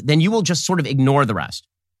want, then you will just sort of ignore the rest.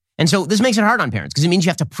 And so this makes it hard on parents because it means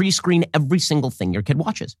you have to pre-screen every single thing your kid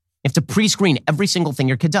watches. You have to pre-screen every single thing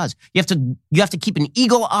your kid does. You have to keep an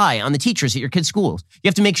eagle eye on the teachers at your kid's schools. You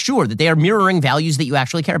have to make sure that they are mirroring values that you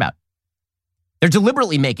actually care about. They're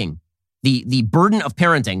deliberately making the burden of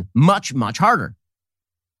parenting much, much harder.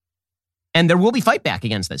 And there will be fight back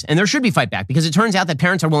against this. And there should be fight back because it turns out that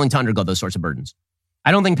parents are willing to undergo those sorts of burdens.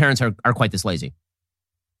 I don't think parents are quite this lazy.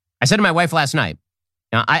 I said to my wife last night,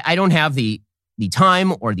 now I don't have the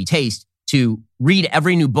time or the taste to read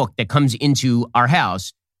every new book that comes into our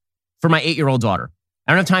house for my 8-year-old daughter.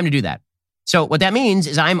 I don't have time to do that. So what that means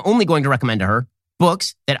is I'm only going to recommend to her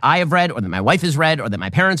books that I have read or that my wife has read or that my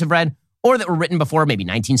parents have read or that were written before maybe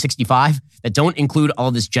 1965 that don't include all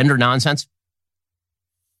this gender nonsense.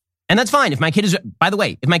 And that's fine. If my kid is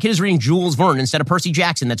reading Jules Verne instead of Percy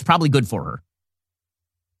Jackson, that's probably good for her.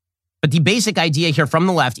 But the basic idea here from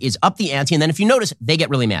the left is up the ante. And then if you notice, they get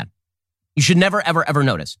really mad. You should never, ever, ever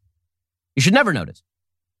notice. You should never notice.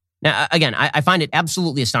 Now, again, I find it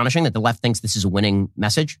absolutely astonishing that the left thinks this is a winning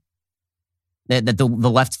message. That the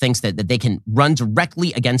left thinks that they can run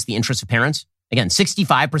directly against the interests of parents. Again,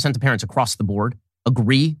 65% of parents across the board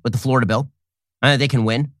agree with the Florida bill. They can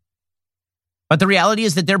win. But the reality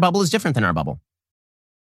is that their bubble is different than our bubble.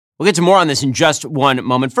 We'll get to more on this in just one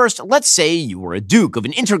moment. First, let's say you were a duke of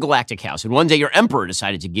an intergalactic house, and one day your emperor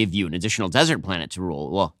decided to give you an additional desert planet to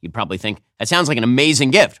rule. Well, you'd probably think, that sounds like an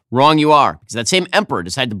amazing gift. Wrong you are, because that same emperor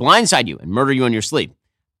decided to blindside you and murder you in your sleep.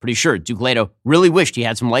 Pretty sure Duke Leto really wished he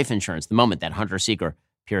had some life insurance the moment that hunter-seeker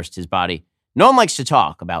pierced his body. No one likes to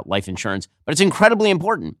talk about life insurance, but it's incredibly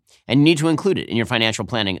important, and you need to include it in your financial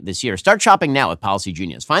planning this year. Start shopping now with Policy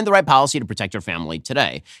Genius. Find the right policy to protect your family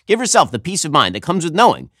today. Give yourself the peace of mind that comes with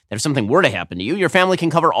knowing that if something were to happen to you, your family can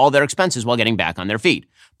cover all their expenses while getting back on their feet.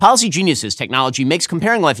 Policy Genius's technology makes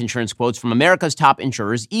comparing life insurance quotes from America's top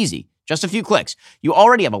insurers easy. Just a few clicks. You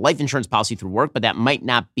already have a life insurance policy through work, but that might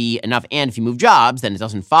not be enough. And if you move jobs, then it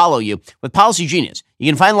doesn't follow you. With Policy Genius,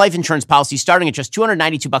 you can find life insurance policies starting at just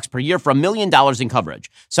 $292 per year for $1 million in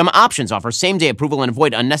coverage. Some options offer same-day approval and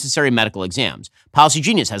avoid unnecessary medical exams. Policy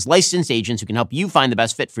Genius has licensed agents who can help you find the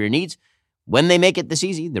best fit for your needs. When they make it this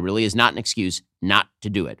easy, there really is not an excuse not to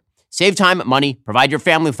do it. Save time, money, provide your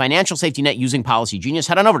family with financial safety net using Policy Genius.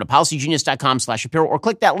 Head on over to policygenius.com/Shapiro or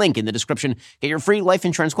click that link in the description. Get your free life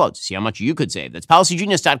insurance quotes. See how much you could save. That's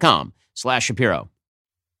policygenius.com/Shapiro.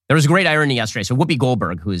 There was a great irony yesterday. So Whoopi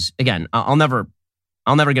Goldberg, who is, again, I'll never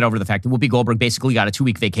get over the fact that Whoopi Goldberg basically got a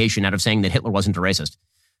 2-week vacation out of saying that Hitler wasn't a racist.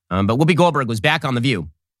 But Whoopi Goldberg was back on The View.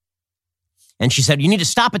 And she said, you need to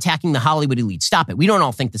stop attacking the Hollywood elite. Stop it. We don't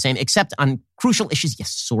all think the same, except on crucial issues.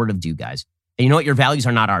 Yes, sort of do, guys. And you know what? Your values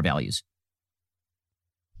are not our values.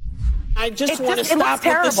 I just want to stop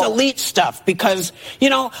with this elite stuff because,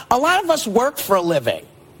 a lot of us work for a living.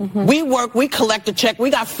 Mm-hmm. We work, we collect a check, we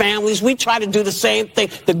got families, we try to do the same thing,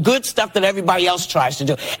 the good stuff that everybody else tries to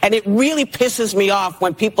do. And it really pisses me off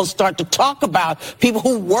when people start to talk about people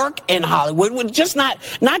who work in Hollywood, just not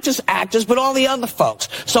just actors, but all the other folks.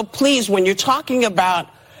 So please, when you're talking about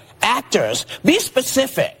actors, be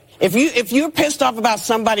specific. If you're pissed off about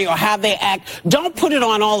somebody or how they act, don't put it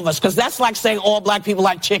on all of us, because that's like saying all black people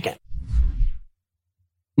like chicken.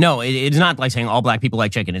 No, it's not like saying all black people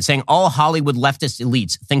like chicken. It's saying all Hollywood leftist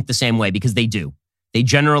elites think the same way, because they do. They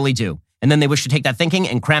generally do. And then they wish to take that thinking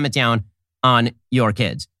and cram it down on your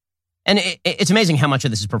kids. And it's amazing how much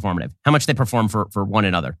of this is performative, how much they perform for one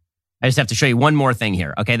another. I just have to show you one more thing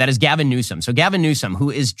here. Okay, that is Gavin Newsom. So Gavin Newsom,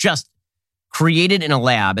 who is just created in a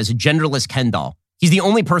lab as a genderless Ken doll. He's the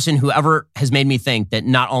only person who ever has made me think that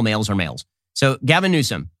not all males are males. So Gavin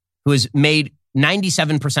Newsom, who is made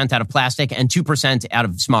 97% out of plastic and 2% out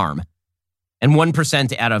of smarm and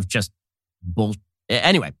 1% out of just bull.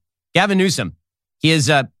 Anyway, Gavin Newsom, he's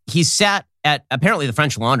sat at apparently the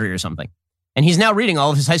French Laundry or something, and he's now reading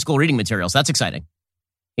all of his high school reading materials. That's exciting.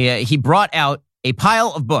 He brought out a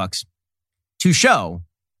pile of books to show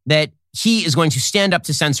that he is going to stand up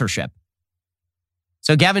to censorship.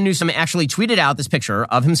 So Gavin Newsom actually tweeted out this picture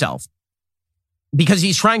of himself because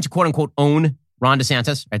he's trying to, quote unquote, own Ron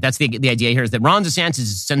DeSantis. Right? That's the idea here, is that Ron DeSantis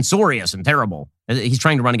is censorious and terrible. He's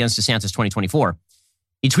trying to run against DeSantis 2024.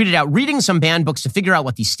 He tweeted out, reading some banned books to figure out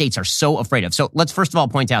what these states are so afraid of. So let's first of all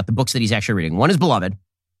point out the books that he's actually reading. One is Beloved,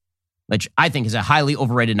 which I think is a highly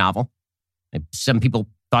overrated novel. Some people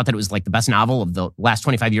thought that it was like the best novel of the last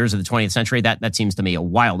 25 years of the 20th century. That seems to me a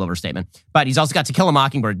wild overstatement. But he's also got To Kill a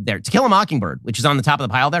Mockingbird there. To Kill a Mockingbird, which is on the top of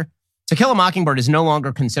the pile there. To Kill a Mockingbird is no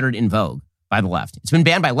longer considered in vogue by the left. It's been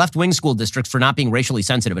banned by left-wing school districts for not being racially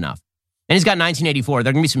sensitive enough. And he's got 1984.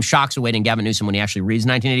 There are going to be some shocks awaiting Gavin Newsom when he actually reads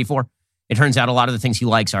 1984. It turns out a lot of the things he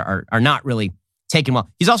likes are not really taken well.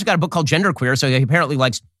 He's also got a book called Genderqueer, so he apparently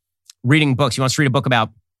likes reading books. He wants to read a book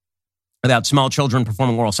about small children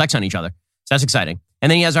performing oral sex on each other. So that's exciting. And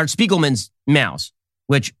then he has Art Spiegelman's Mouse,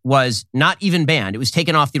 which was not even banned. It was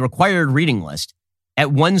taken off the required reading list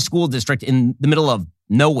at one school district in the middle of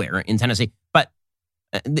nowhere in Tennessee. But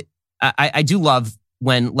I do love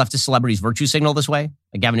when leftist celebrities virtue signal this way,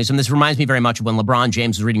 like Gavin Newsom. This reminds me very much of when LeBron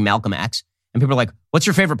James was reading Malcolm X. And people are like, what's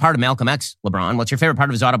your favorite part of Malcolm X, LeBron? What's your favorite part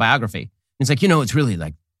of his autobiography? And it's like, it's really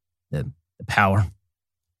like the power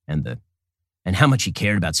and how much he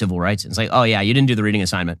cared about civil rights. And it's like, oh yeah, you didn't do the reading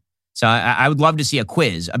assignment. So I would love to see a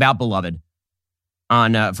quiz about Beloved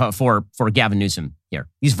on for Gavin Newsom here.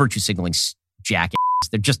 These virtue signaling jackasses.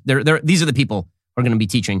 These are the people who are going to be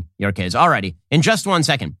teaching your kids. Alrighty, in just 1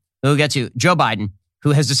 second, we'll get to Joe Biden,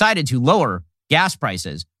 who has decided to lower gas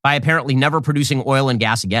prices by apparently never producing oil and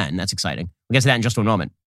gas again. That's exciting. We'll get to that in just one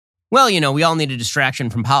moment. Well, we all need a distraction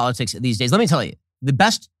from politics these days. Let me tell you, the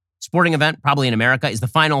best sporting event probably in America is the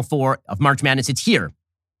Final Four of March Madness. It's here.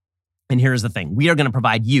 And here's the thing. We are going to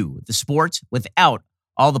provide you the sports without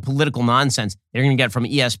all the political nonsense you're going to get from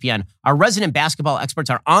ESPN. Our resident basketball experts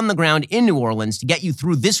are on the ground in New Orleans to get you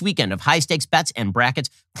through this weekend of high-stakes bets and brackets.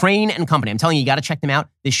 Crane and Company. I'm telling you, you got to check them out.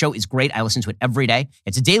 This show is great. I listen to it every day.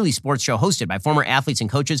 It's a daily sports show hosted by former athletes and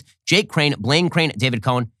coaches Jake Crane, Blaine Crane, David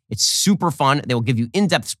Cohen. It's super fun. They will give you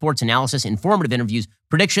in-depth sports analysis, informative interviews,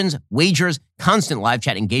 predictions, wagers, constant live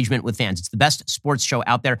chat engagement with fans. It's the best sports show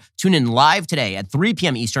out there. Tune in live today at 3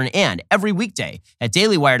 p.m. Eastern and every weekday at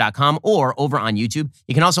dailywire.com or over on YouTube.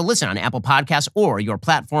 You can also listen on Apple Podcasts or your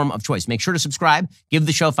platform of choice. Make sure to subscribe. Give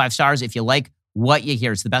the show 5 stars if you like what you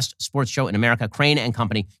hear. It's the best sports show in America, Crane and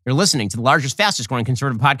Company. You're listening to the largest, fastest growing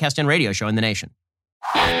conservative podcast and radio show in the nation.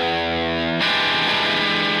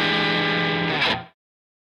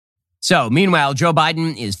 So, meanwhile, Joe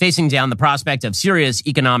Biden is facing down the prospect of serious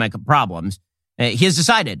economic problems. He has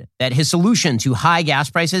decided that his solution to high gas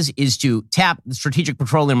prices is to tap the Strategic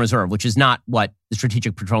Petroleum Reserve, which is not what the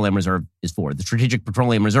Strategic Petroleum Reserve is for. The Strategic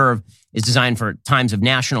Petroleum Reserve is designed for times of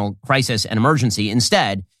national crisis and emergency.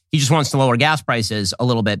 Instead, he just wants to lower gas prices a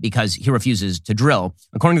little bit because he refuses to drill.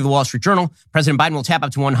 According to the Wall Street Journal, President Biden will tap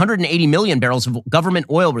up to 180 million barrels of government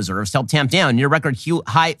oil reserves to help tamp down near-record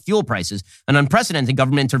high fuel prices, an unprecedented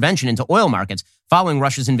government intervention into oil markets following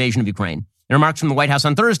Russia's invasion of Ukraine. In remarks from the White House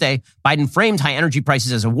on Thursday, Biden framed high energy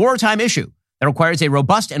prices as a wartime issue that requires a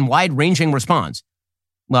robust and wide-ranging response.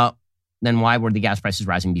 Well, then why were the gas prices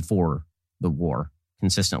rising before the war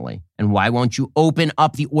consistently? And why won't you open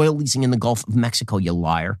up the oil leasing in the Gulf of Mexico, you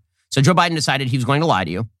liar? So Joe Biden decided he was going to lie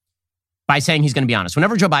to you by saying he's going to be honest.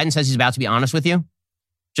 Whenever Joe Biden says he's about to be honest with you,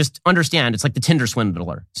 just understand it's like the Tinder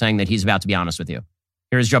swindler saying that he's about to be honest with you.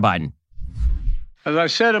 Here's Joe Biden. As I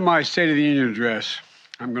said in my State of the Union address,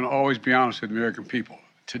 I'm going to always be honest with the American people.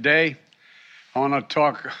 Today, I want to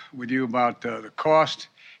talk with you about the cost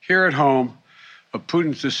here at home of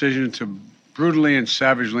Putin's decision to brutally and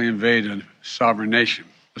savagely invade a sovereign nation.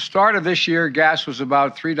 The start of this year, gas was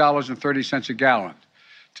about $3.30 a gallon.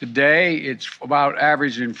 Today, it's about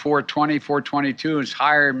averaging $4.20, $4.22. It's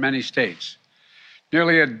higher in many states.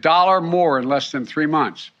 Nearly $1 more in less than 3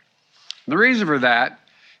 months. And the reason for that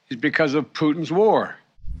is because of Putin's war.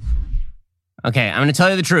 Okay, I'm going to tell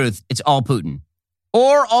you the truth. It's all Putin.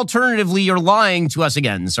 Or alternatively, you're lying to us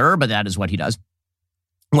again, sir, but that is what he does.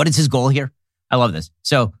 What is his goal here? I love this.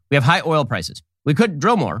 So we have high oil prices. We could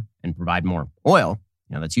drill more and provide more oil.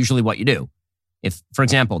 That's usually what you do. If, for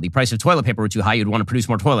example, the price of toilet paper were too high, you'd want to produce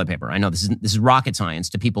more toilet paper. I know this is rocket science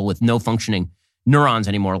to people with no functioning neurons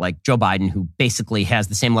anymore, like Joe Biden, who basically has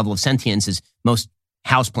the same level of sentience as most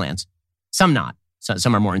houseplants. Some not. So,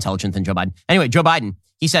 some are more intelligent than Joe Biden. Anyway, Joe Biden,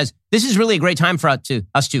 he says, this is really a great time for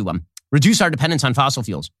us to reduce our dependence on fossil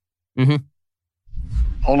fuels. Mm-hmm.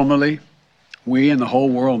 Ultimately, we and the whole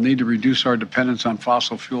world need to reduce our dependence on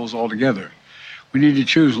fossil fuels altogether. We need to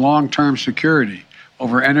choose long-term security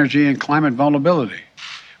over energy and climate vulnerability.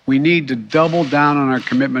 We need to double down on our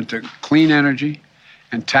commitment to clean energy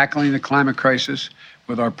and tackling the climate crisis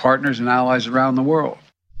with our partners and allies around the world.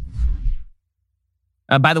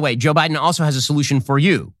 By the way, Joe Biden also has a solution for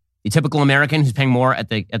you, the typical American who's paying more at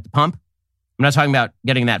the pump. I'm not talking about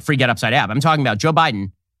getting that free Get Upside app. I'm talking about Joe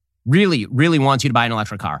Biden really, really wants you to buy an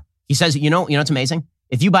electric car. He says, you know, it's amazing.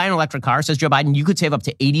 If you buy an electric car, says Joe Biden, you could save up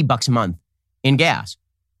to $80 a month in gas.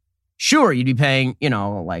 Sure, you'd be paying,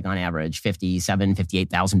 like on average,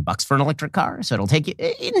 $58,000 for an electric car. So it'll take you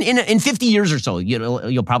in 50 years or so,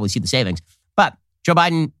 you'll probably see the savings. But Joe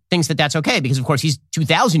Biden thinks that that's okay because, of course, he's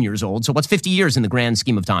 2,000 years old. So what's 50 years in the grand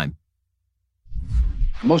scheme of time?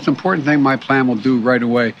 The most important thing my plan will do right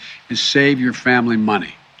away is save your family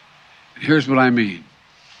money. And here's what I mean.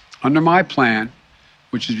 Under my plan,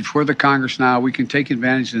 which is before the Congress now, we can take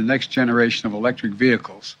advantage of the next generation of electric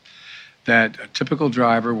vehicles that a typical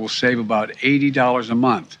driver will save about $80 a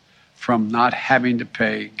month from not having to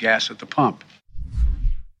pay gas at the pump.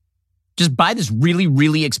 Just buy this really,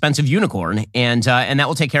 really expensive unicorn, and that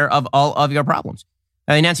will take care of all of your problems.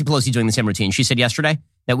 Nancy Pelosi doing the same routine. She said yesterday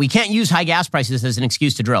that we can't use high gas prices as an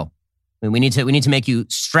excuse to drill. We need to make you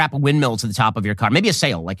strap a windmill to the top of your car, maybe a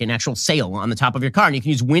sail, like an actual sail on the top of your car, and you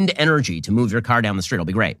can use wind energy to move your car down the street. It'll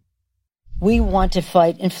be great. We want to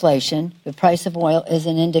fight inflation. The price of oil is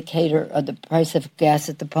an indicator, or the price of gas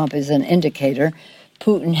at the pump is an indicator.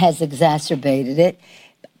 Putin has exacerbated it.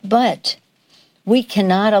 But we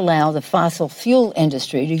cannot allow the fossil fuel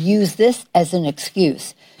industry to use this as an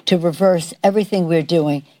excuse to reverse everything we're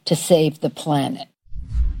doing to save the planet.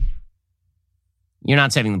 You're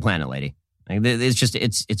not saving the planet, lady. It's just,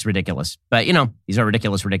 it's ridiculous. But, these are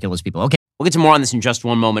ridiculous people. Okay, we'll get to more on this in just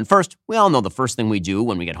one moment. First, we all know the first thing we do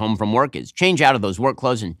when we get home from work is change out of those work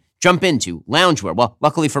clothes and jump into loungewear. Well,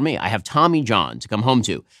 luckily for me, I have Tommy John to come home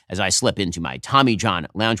to. As I slip into my Tommy John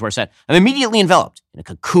loungewear set, I'm immediately enveloped in a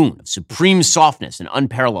cocoon of supreme softness and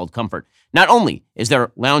unparalleled comfort. Not only is their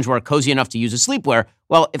loungewear cozy enough to use as sleepwear,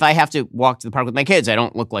 well, if I have to walk to the park with my kids, I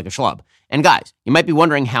don't look like a schlub. And guys, you might be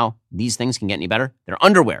wondering how these things can get any better. Their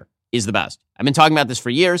underwear is the best. I've been talking about this for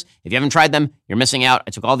years. If you haven't tried them, you're missing out.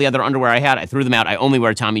 I took all the other underwear I had, I threw them out. I only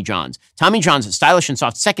wear Tommy John's. Tommy John's stylish and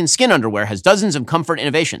soft second skin underwear has dozens of comfort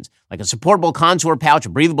innovations, like a supportable contour pouch, a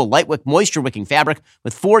breathable, light-wick, moisture-wicking fabric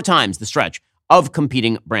with 4 times the stretch of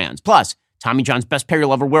competing brands. Plus, Tommy John's best pair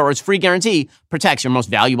you'll ever wear or its free guarantee protects your most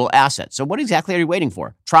valuable asset. So what exactly are you waiting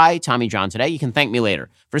for? Try Tommy John today. You can thank me later.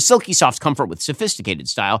 For silky soft comfort with sophisticated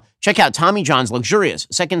style, check out Tommy John's luxurious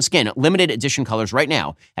second skin limited edition colors right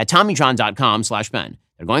now at TommyJohn.com/Ben.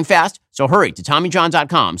 They're going fast, so hurry to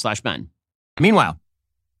TommyJohn.com/Ben. Meanwhile,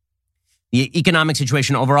 the economic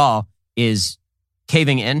situation overall is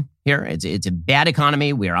caving in here. It's a bad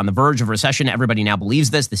economy. We are on the verge of recession. Everybody now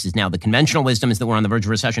believes this. This is now the conventional wisdom, is that we're on the verge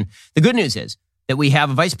of recession. The good news is that we have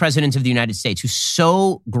a vice president of the United States who's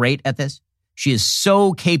so great at this. She is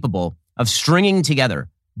so capable of stringing together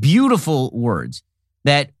beautiful words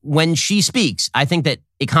that when she speaks, I think that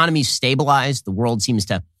economies stabilize. The world seems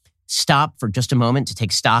to stop for just a moment to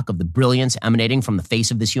take stock of the brilliance emanating from the face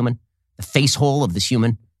of this human. The face hole of this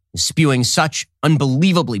human is spewing such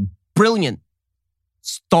unbelievably brilliant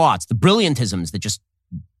thoughts, the brilliantisms that just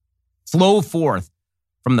flow forth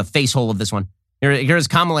from the face hole of this one. Here's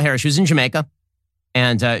Kamala Harris. She was in Jamaica,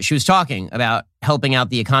 and she was talking about helping out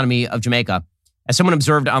the economy of Jamaica. As someone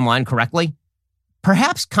observed online correctly,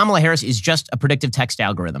 perhaps Kamala Harris is just a predictive text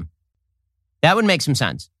algorithm. That would make some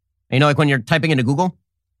sense. Like when you're typing into Google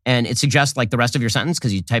and it suggests like the rest of your sentence,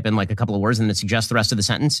 because you type in like a couple of words and it suggests the rest of the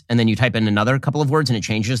sentence, and then you type in another couple of words and it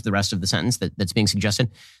changes the rest of the sentence that's being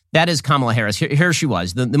suggested. That is Kamala Harris. Here she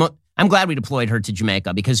was. I'm glad we deployed her to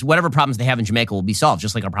Jamaica, because whatever problems they have in Jamaica will be solved,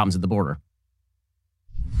 just like our problems at the border.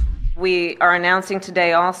 We are announcing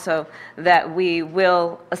today also that we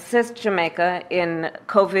will assist Jamaica in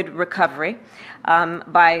COVID recovery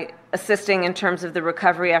by assisting in terms of the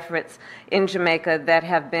recovery efforts in Jamaica that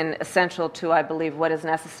have been essential to, I believe, what is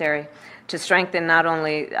necessary to strengthen not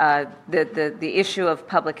only the issue of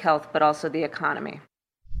public health, but also the economy.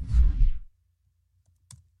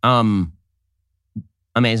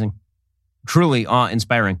 Amazing. Truly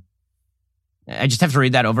awe-inspiring. I just have to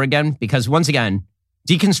read that over again, because once again,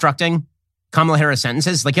 deconstructing Kamala Harris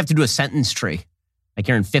sentences, like you have to do a sentence tree, like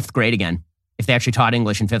you're in 5th grade again, if they actually taught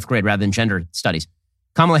English in 5th grade rather than gender studies.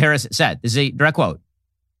 Kamala Harris said, this is a direct quote,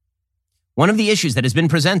 "One of the issues that has been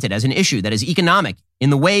presented as an issue that is economic in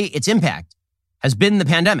the way its impact has been the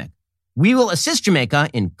pandemic. We will assist Jamaica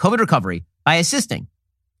in COVID recovery by assisting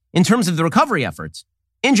in terms of the recovery efforts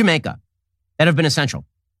in Jamaica that have been essential."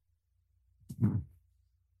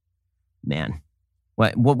 Man,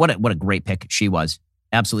 what a great pick she was.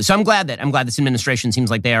 Absolutely. So I'm glad this administration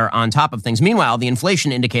seems like they are on top of things. Meanwhile, the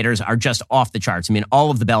inflation indicators are just off the charts. I mean,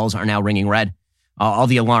 all of the bells are now ringing red. All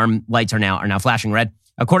the alarm lights are now flashing red.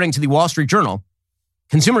 According to the Wall Street Journal,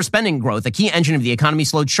 consumer spending growth, a key engine of the economy,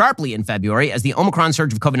 slowed sharply in February as the Omicron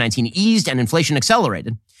surge of COVID-19 eased and inflation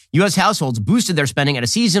accelerated. U.S. households boosted their spending at a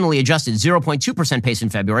seasonally adjusted 0.2% pace in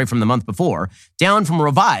February from the month before, down from a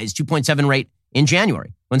revised 2.7 rate in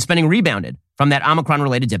January, when spending rebounded from that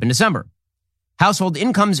Omicron-related dip in December. Household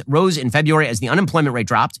incomes rose in February as the unemployment rate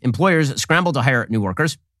dropped. Employers scrambled to hire new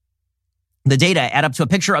workers. The data add up to a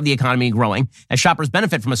picture of the economy growing as shoppers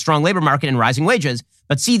benefit from a strong labor market and rising wages,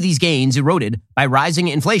 but see these gains eroded by rising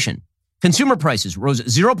inflation. Consumer prices rose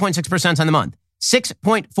 0.6% on the month,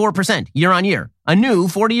 6.4% year on year, a new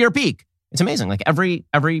 40-year peak. It's amazing. Like every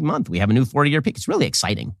month we have a new 40-year peak. It's really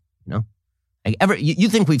exciting, you know? Like you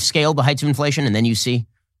think we've scaled the heights of inflation, and then you see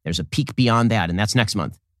there's a peak beyond that, and that's next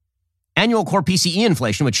month. Annual core PCE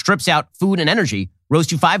inflation, which strips out food and energy, rose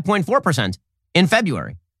to 5.4% in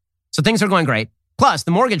February. So things are going great. Plus,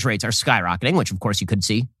 the mortgage rates are skyrocketing, which of course you could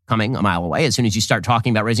see coming a mile away. As soon as you start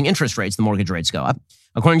talking about raising interest rates, the mortgage rates go up.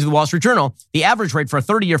 According to the Wall Street Journal, the average rate for a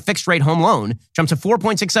 30-year fixed-rate home loan jumped to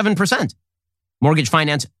 4.67%. Mortgage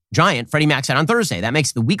finance giant Freddie Mac said on Thursday. That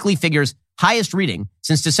makes the weekly figure's highest reading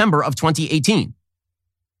since December of 2018.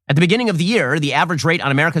 At the beginning of the year, the average rate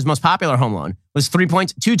on America's most popular home loan was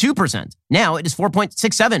 3.22%. Now it is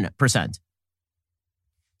 4.67%.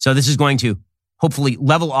 So this is going to hopefully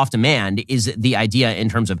level off demand, is the idea in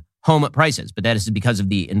terms of home prices. But that is because of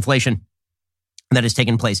the inflation that has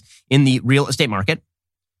taken place in the real estate market.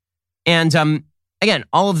 And again,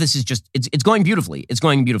 all of this is just, it's going beautifully. It's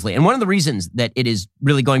going beautifully. And one of the reasons that it is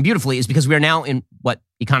really going beautifully is because we are now in what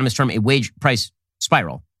economists term a wage price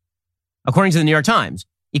spiral. According to the New York Times,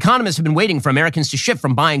 economists have been waiting for Americans to shift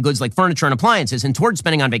from buying goods like furniture and appliances and towards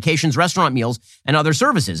spending on vacations, restaurant meals, and other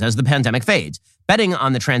services as the pandemic fades. Betting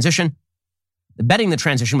the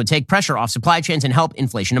transition would take pressure off supply chains and help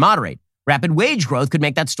inflation to moderate. Rapid wage growth could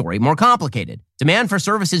make that story more complicated. Demand for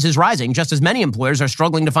services is rising just as many employers are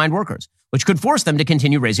struggling to find workers, which could force them to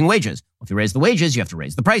continue raising wages. If you raise the wages, you have to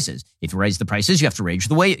raise the prices. If you raise the prices, you have to raise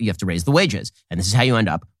the wages. And this is how you end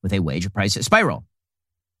up with a wage price spiral.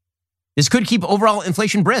 This could keep overall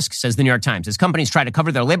inflation brisk, says the New York Times, as companies try to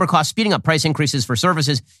cover their labor costs, speeding up price increases for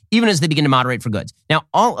services, even as they begin to moderate for goods. Now,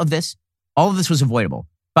 all of this was avoidable,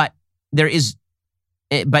 but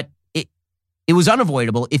it was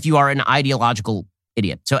unavoidable if you are an ideological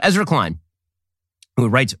idiot. So Ezra Klein, who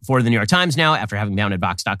writes for the New York Times now after having founded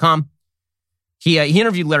Vox.com, he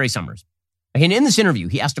interviewed Larry Summers. And in this interview,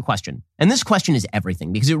 he asked a question. And this question is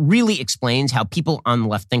everything because it really explains how people on the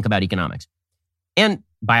left think about economics and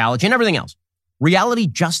biology and everything else. Reality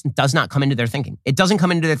just does not come into their thinking. It doesn't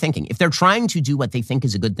come into their thinking. If they're trying to do what they think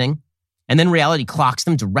is a good thing, and then reality clocks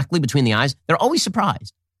them directly between the eyes, they're always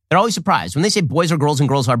surprised. They're always surprised. When they say boys are girls and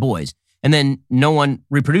girls are boys, and then no one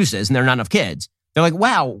reproduces and there are not enough kids, they're like,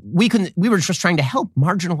 wow, we were just trying to help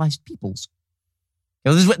marginalized peoples.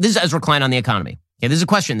 You know, this is Ezra Klein on the economy. Okay, this is a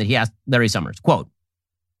question that he asked Larry Summers. Quote,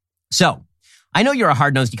 so, I know you're a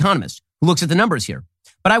hard-nosed economist who looks at the numbers here,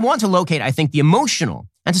 but I want to locate, I think, the emotional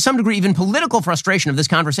and to some degree even political frustration of this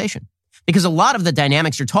conversation. Because a lot of the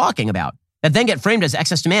dynamics you're talking about that then get framed as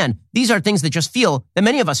excess demand, these are things that just feel that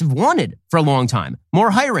many of us have wanted for a long time.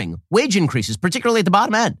 More hiring, wage increases, particularly at the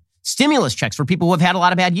bottom end, stimulus checks for people who have had a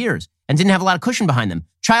lot of bad years and didn't have a lot of cushion behind them,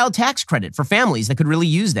 child tax credit for families that could really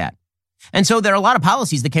use that. And so there are a lot of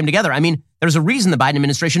policies that came together. I mean, there's a reason the Biden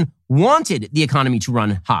administration wanted the economy to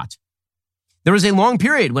run hot. There was a long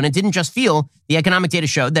period when it didn't just feel, the economic data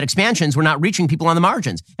showed that expansions were not reaching people on the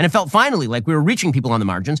margins. And it felt finally like we were reaching people on the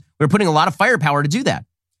margins. We were putting a lot of firepower to do that.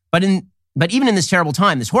 But even in this terrible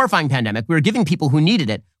time, this horrifying pandemic, we were giving people who needed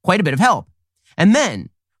it quite a bit of help. And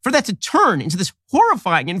then for that to turn into this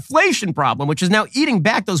horrifying inflation problem, which is now eating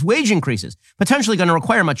back those wage increases, potentially going to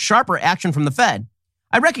require much sharper action from the Fed.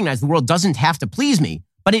 I recognize the world doesn't have to please me,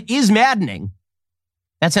 but it is maddening.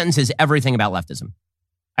 That sentence is everything about leftism.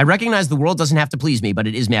 I recognize the world doesn't have to please me, but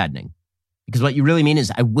it is maddening. Because what you really mean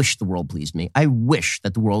is, I wish the world pleased me. I wish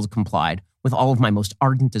that the world complied with all of my most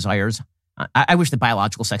ardent desires. I wish that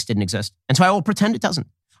biological sex didn't exist, and so I will pretend it doesn't.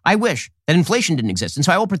 I wish that inflation didn't exist, and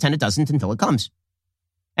so I will pretend it doesn't until it comes.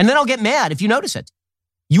 And then I'll get mad if you notice it.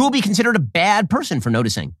 You will be considered a bad person for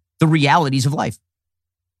noticing the realities of life.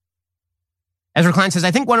 Ezra Klein says,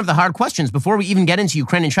 I think one of the hard questions, before we even get into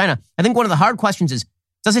Ukraine and China, I think one of the hard questions is,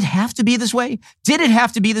 does it have to be this way? Did it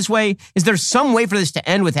have to be this way? Is there some way for this to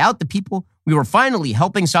end without the people we were finally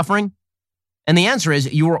helping suffering? And the answer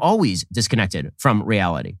is, you were always disconnected from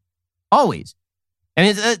reality. Always. I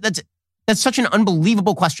mean, that's such an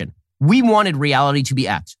unbelievable question. We wanted reality to be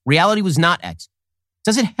X. Reality was not X.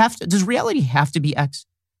 Does reality have to be X?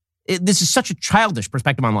 This is such a childish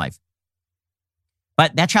perspective on life.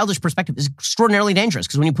 But that childish perspective is extraordinarily dangerous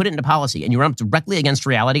because when you put it into policy and you run up directly against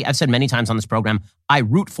reality, I've said many times on this program, I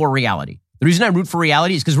root for reality. The reason I root for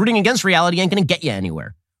reality is because rooting against reality ain't going to get you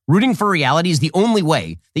anywhere. Rooting for reality is the only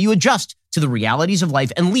way that you adjust to the realities of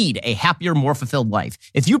life and lead a happier, more fulfilled life.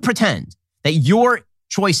 If you pretend that your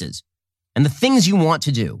choices and the things you want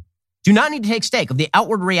to do not need to take stake of the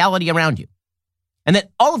outward reality around you, and that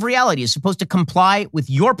all of reality is supposed to comply with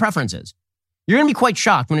your preferences, you're going to be quite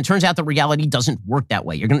shocked when it turns out that reality doesn't work that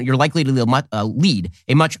way. You're likely to lead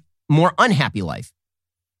a much more unhappy life.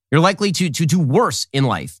 You're likely to do worse in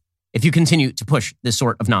life if you continue to push this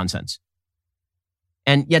sort of nonsense.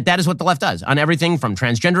 And yet that is what the left does on everything from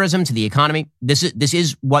transgenderism to the economy. This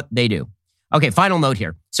is what they do. Okay, final note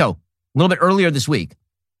here. So a little bit earlier this week,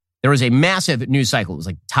 there was a massive news cycle. It was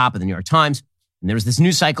like top of the New York Times. And there was this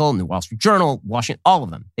news cycle in the Wall Street Journal, Washington, all of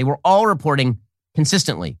them. They were all reporting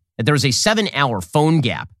consistently that there was a 7-hour phone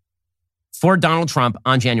gap for Donald Trump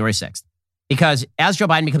on January 6th. Because as Joe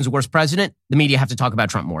Biden becomes a worse president, the media have to talk about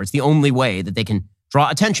Trump more. It's the only way that they can draw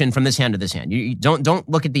attention from this hand to this hand. You don't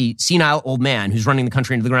look at the senile old man who's running the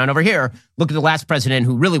country into the ground over here. Look at the last president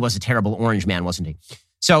who really was a terrible orange man, wasn't he?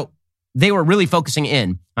 So they were really focusing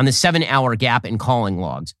in on the 7-hour gap in calling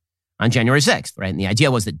logs on January 6th, right? And the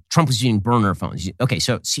idea was that Trump was using burner phones. Okay,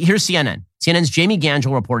 so here's CNN. CNN's Jamie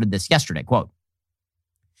Gangel reported this yesterday, quote,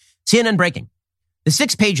 CNN breaking. The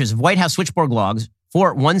 6 pages of White House switchboard logs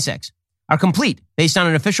 416 are complete based on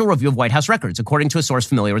an official review of White House records, according to a source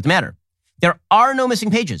familiar with the matter. There are no missing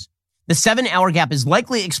pages. The 7-hour gap is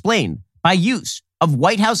likely explained by use of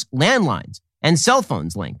White House landlines and cell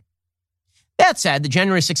phones link. That said, the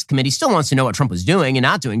January 6th committee still wants to know what Trump was doing and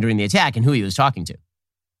not doing during the attack and who he was talking to.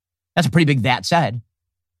 That's a pretty big that said.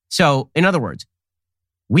 So, in other words,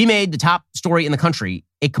 we made the top story in the country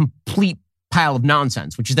a complete pile of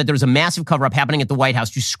nonsense, which is that there was a massive cover-up happening at the White House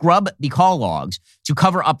to scrub the call logs to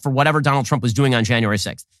cover up for whatever Donald Trump was doing on January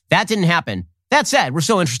 6th. That didn't happen. That said, we're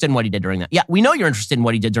still interested in what he did during that. Yeah, we know you're interested in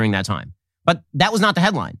what he did during that time. But that was not the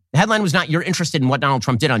headline. The headline was not you're interested in what Donald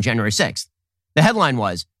Trump did on January 6th. The headline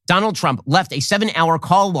was Donald Trump left a 7-hour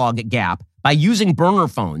call log gap by using burner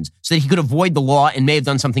phones so that he could avoid the law and may have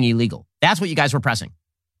done something illegal. That's what you guys were pressing.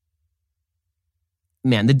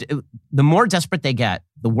 Man, the more desperate they get,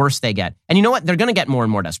 the worse they get. And you know what? They're going to get more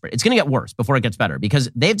and more desperate. It's going to get worse before it gets better because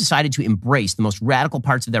they've decided to embrace the most radical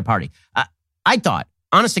parts of their party. I thought,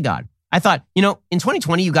 honest to God, in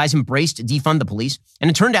 2020, you guys embraced defund the police, and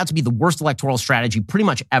it turned out to be the worst electoral strategy pretty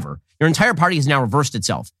much ever. Your entire party has now reversed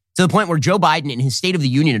itself to the point where Joe Biden, in his State of the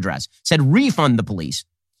Union address, said refund the police.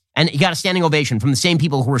 And he got a standing ovation from the same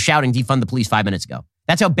people who were shouting defund the police 5 minutes ago.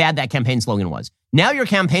 That's how bad that campaign slogan was. Now your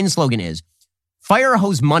campaign slogan is fire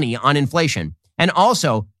hose money on inflation and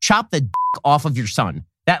also chop the dick off of your son.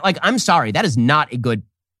 I'm sorry, that is not a good.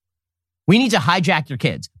 We need to hijack your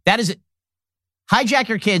kids. That is it. Hijack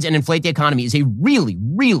your kids and inflate the economy is a really,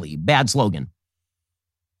 really bad slogan.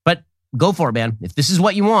 But go for it, man. If this is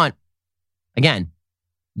what you want, again,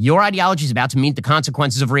 your ideology is about to meet the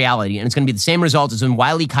consequences of reality, and it's going to be the same result as when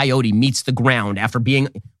Wile E. Coyote meets the ground after being.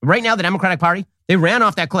 Right now, the Democratic Party, they ran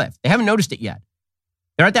off that cliff. They haven't noticed it yet.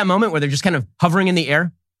 They're at that moment where they're just kind of hovering in the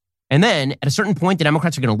air. And then at a certain point, the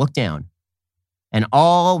Democrats are going to look down, and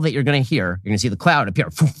all that you're going to hear, you're going to see the cloud appear,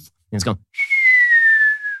 and it's going.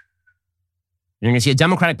 You're going to see a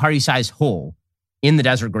Democratic Party-sized hole in the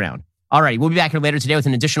desert ground. All right, we'll be back here later today with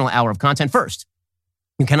an additional hour of content. First,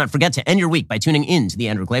 you cannot forget to end your week by tuning in to The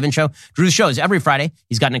Andrew Klavan Show. Drew's show is every Friday.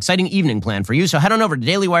 He's got an exciting evening planned for you, so head on over to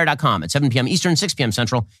dailywire.com at 7 p.m. Eastern, 6 p.m.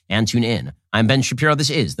 Central, and tune in. I'm Ben Shapiro. This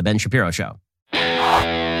is The Ben Shapiro Show.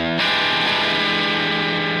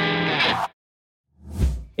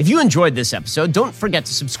 If you enjoyed this episode, don't forget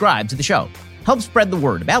to subscribe to the show. Help spread the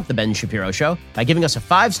word about The Ben Shapiro Show by giving us a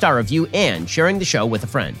 5-star review and sharing the show with a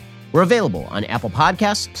friend. We're available on Apple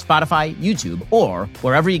Podcasts, Spotify, YouTube, or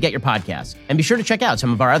wherever you get your podcasts. And be sure to check out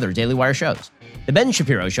some of our other Daily Wire shows. The Ben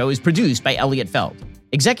Shapiro Show is produced by Elliot Feld.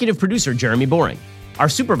 Executive producer Jeremy Boring. Our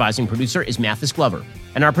supervising producer is Mathis Glover.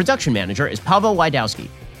 And our production manager is Pavel Wydowski.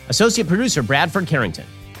 Associate producer Bradford Carrington.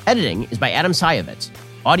 Editing is by Adam Sayevitz.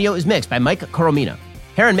 Audio is mixed by Mike Coromina.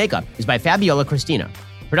 Hair and makeup is by Fabiola Cristina.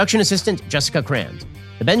 Production assistant, Jessica Kranz.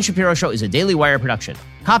 The Ben Shapiro Show is a Daily Wire production.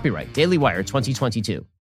 Copyright Daily Wire 2022.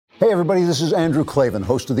 Hey, everybody, this is Andrew Klavan,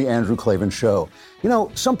 host of The Andrew Klavan Show. You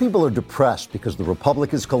know, some people are depressed because the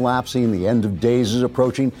republic is collapsing, the end of days is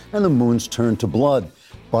approaching, and the moon's turned to blood.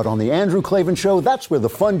 But on The Andrew Klavan Show, that's where the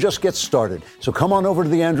fun just gets started. So come on over to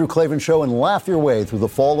The Andrew Klavan Show and laugh your way through the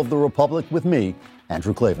fall of the republic with me,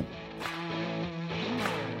 Andrew Klavan.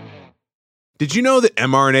 Did you know that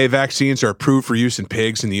mRNA vaccines are approved for use in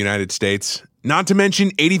pigs in the United States? Not to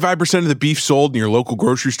mention, 85% of the beef sold in your local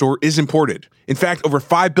grocery store is imported. In fact, over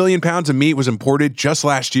 5 billion pounds of meat was imported just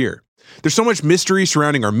last year. There's so much mystery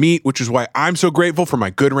surrounding our meat, which is why I'm so grateful for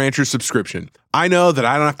my Good Ranchers subscription. I know that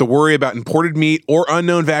I don't have to worry about imported meat or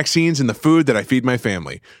unknown vaccines in the food that I feed my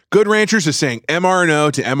family. Good Ranchers is saying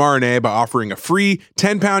mRNO to mRNA by offering a free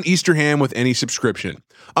 10-pound Easter ham with any subscription.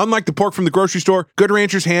 Unlike the pork from the grocery store, Good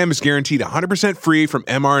Ranchers ham is guaranteed 100% free from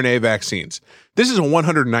mRNA vaccines. This is a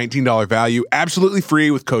 $119 value, absolutely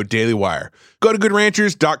free with code DailyWire. Go to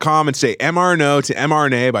goodranchers.com and say mRNO to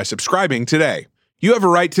mRNA by subscribing today. You have a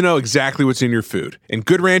right to know exactly what's in your food, and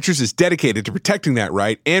Good Ranchers is dedicated to protecting that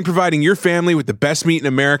right and providing your family with the best meat in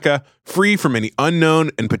America, free from any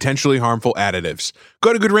unknown and potentially harmful additives.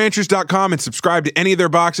 Go to GoodRanchers.com and subscribe to any of their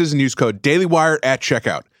boxes and use code DailyWire at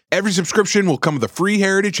checkout. Every subscription will come with a free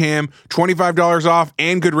Heritage ham, $25 off,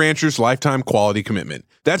 and Good Ranchers lifetime quality commitment.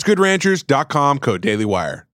 That's GoodRanchers.com, code DailyWire.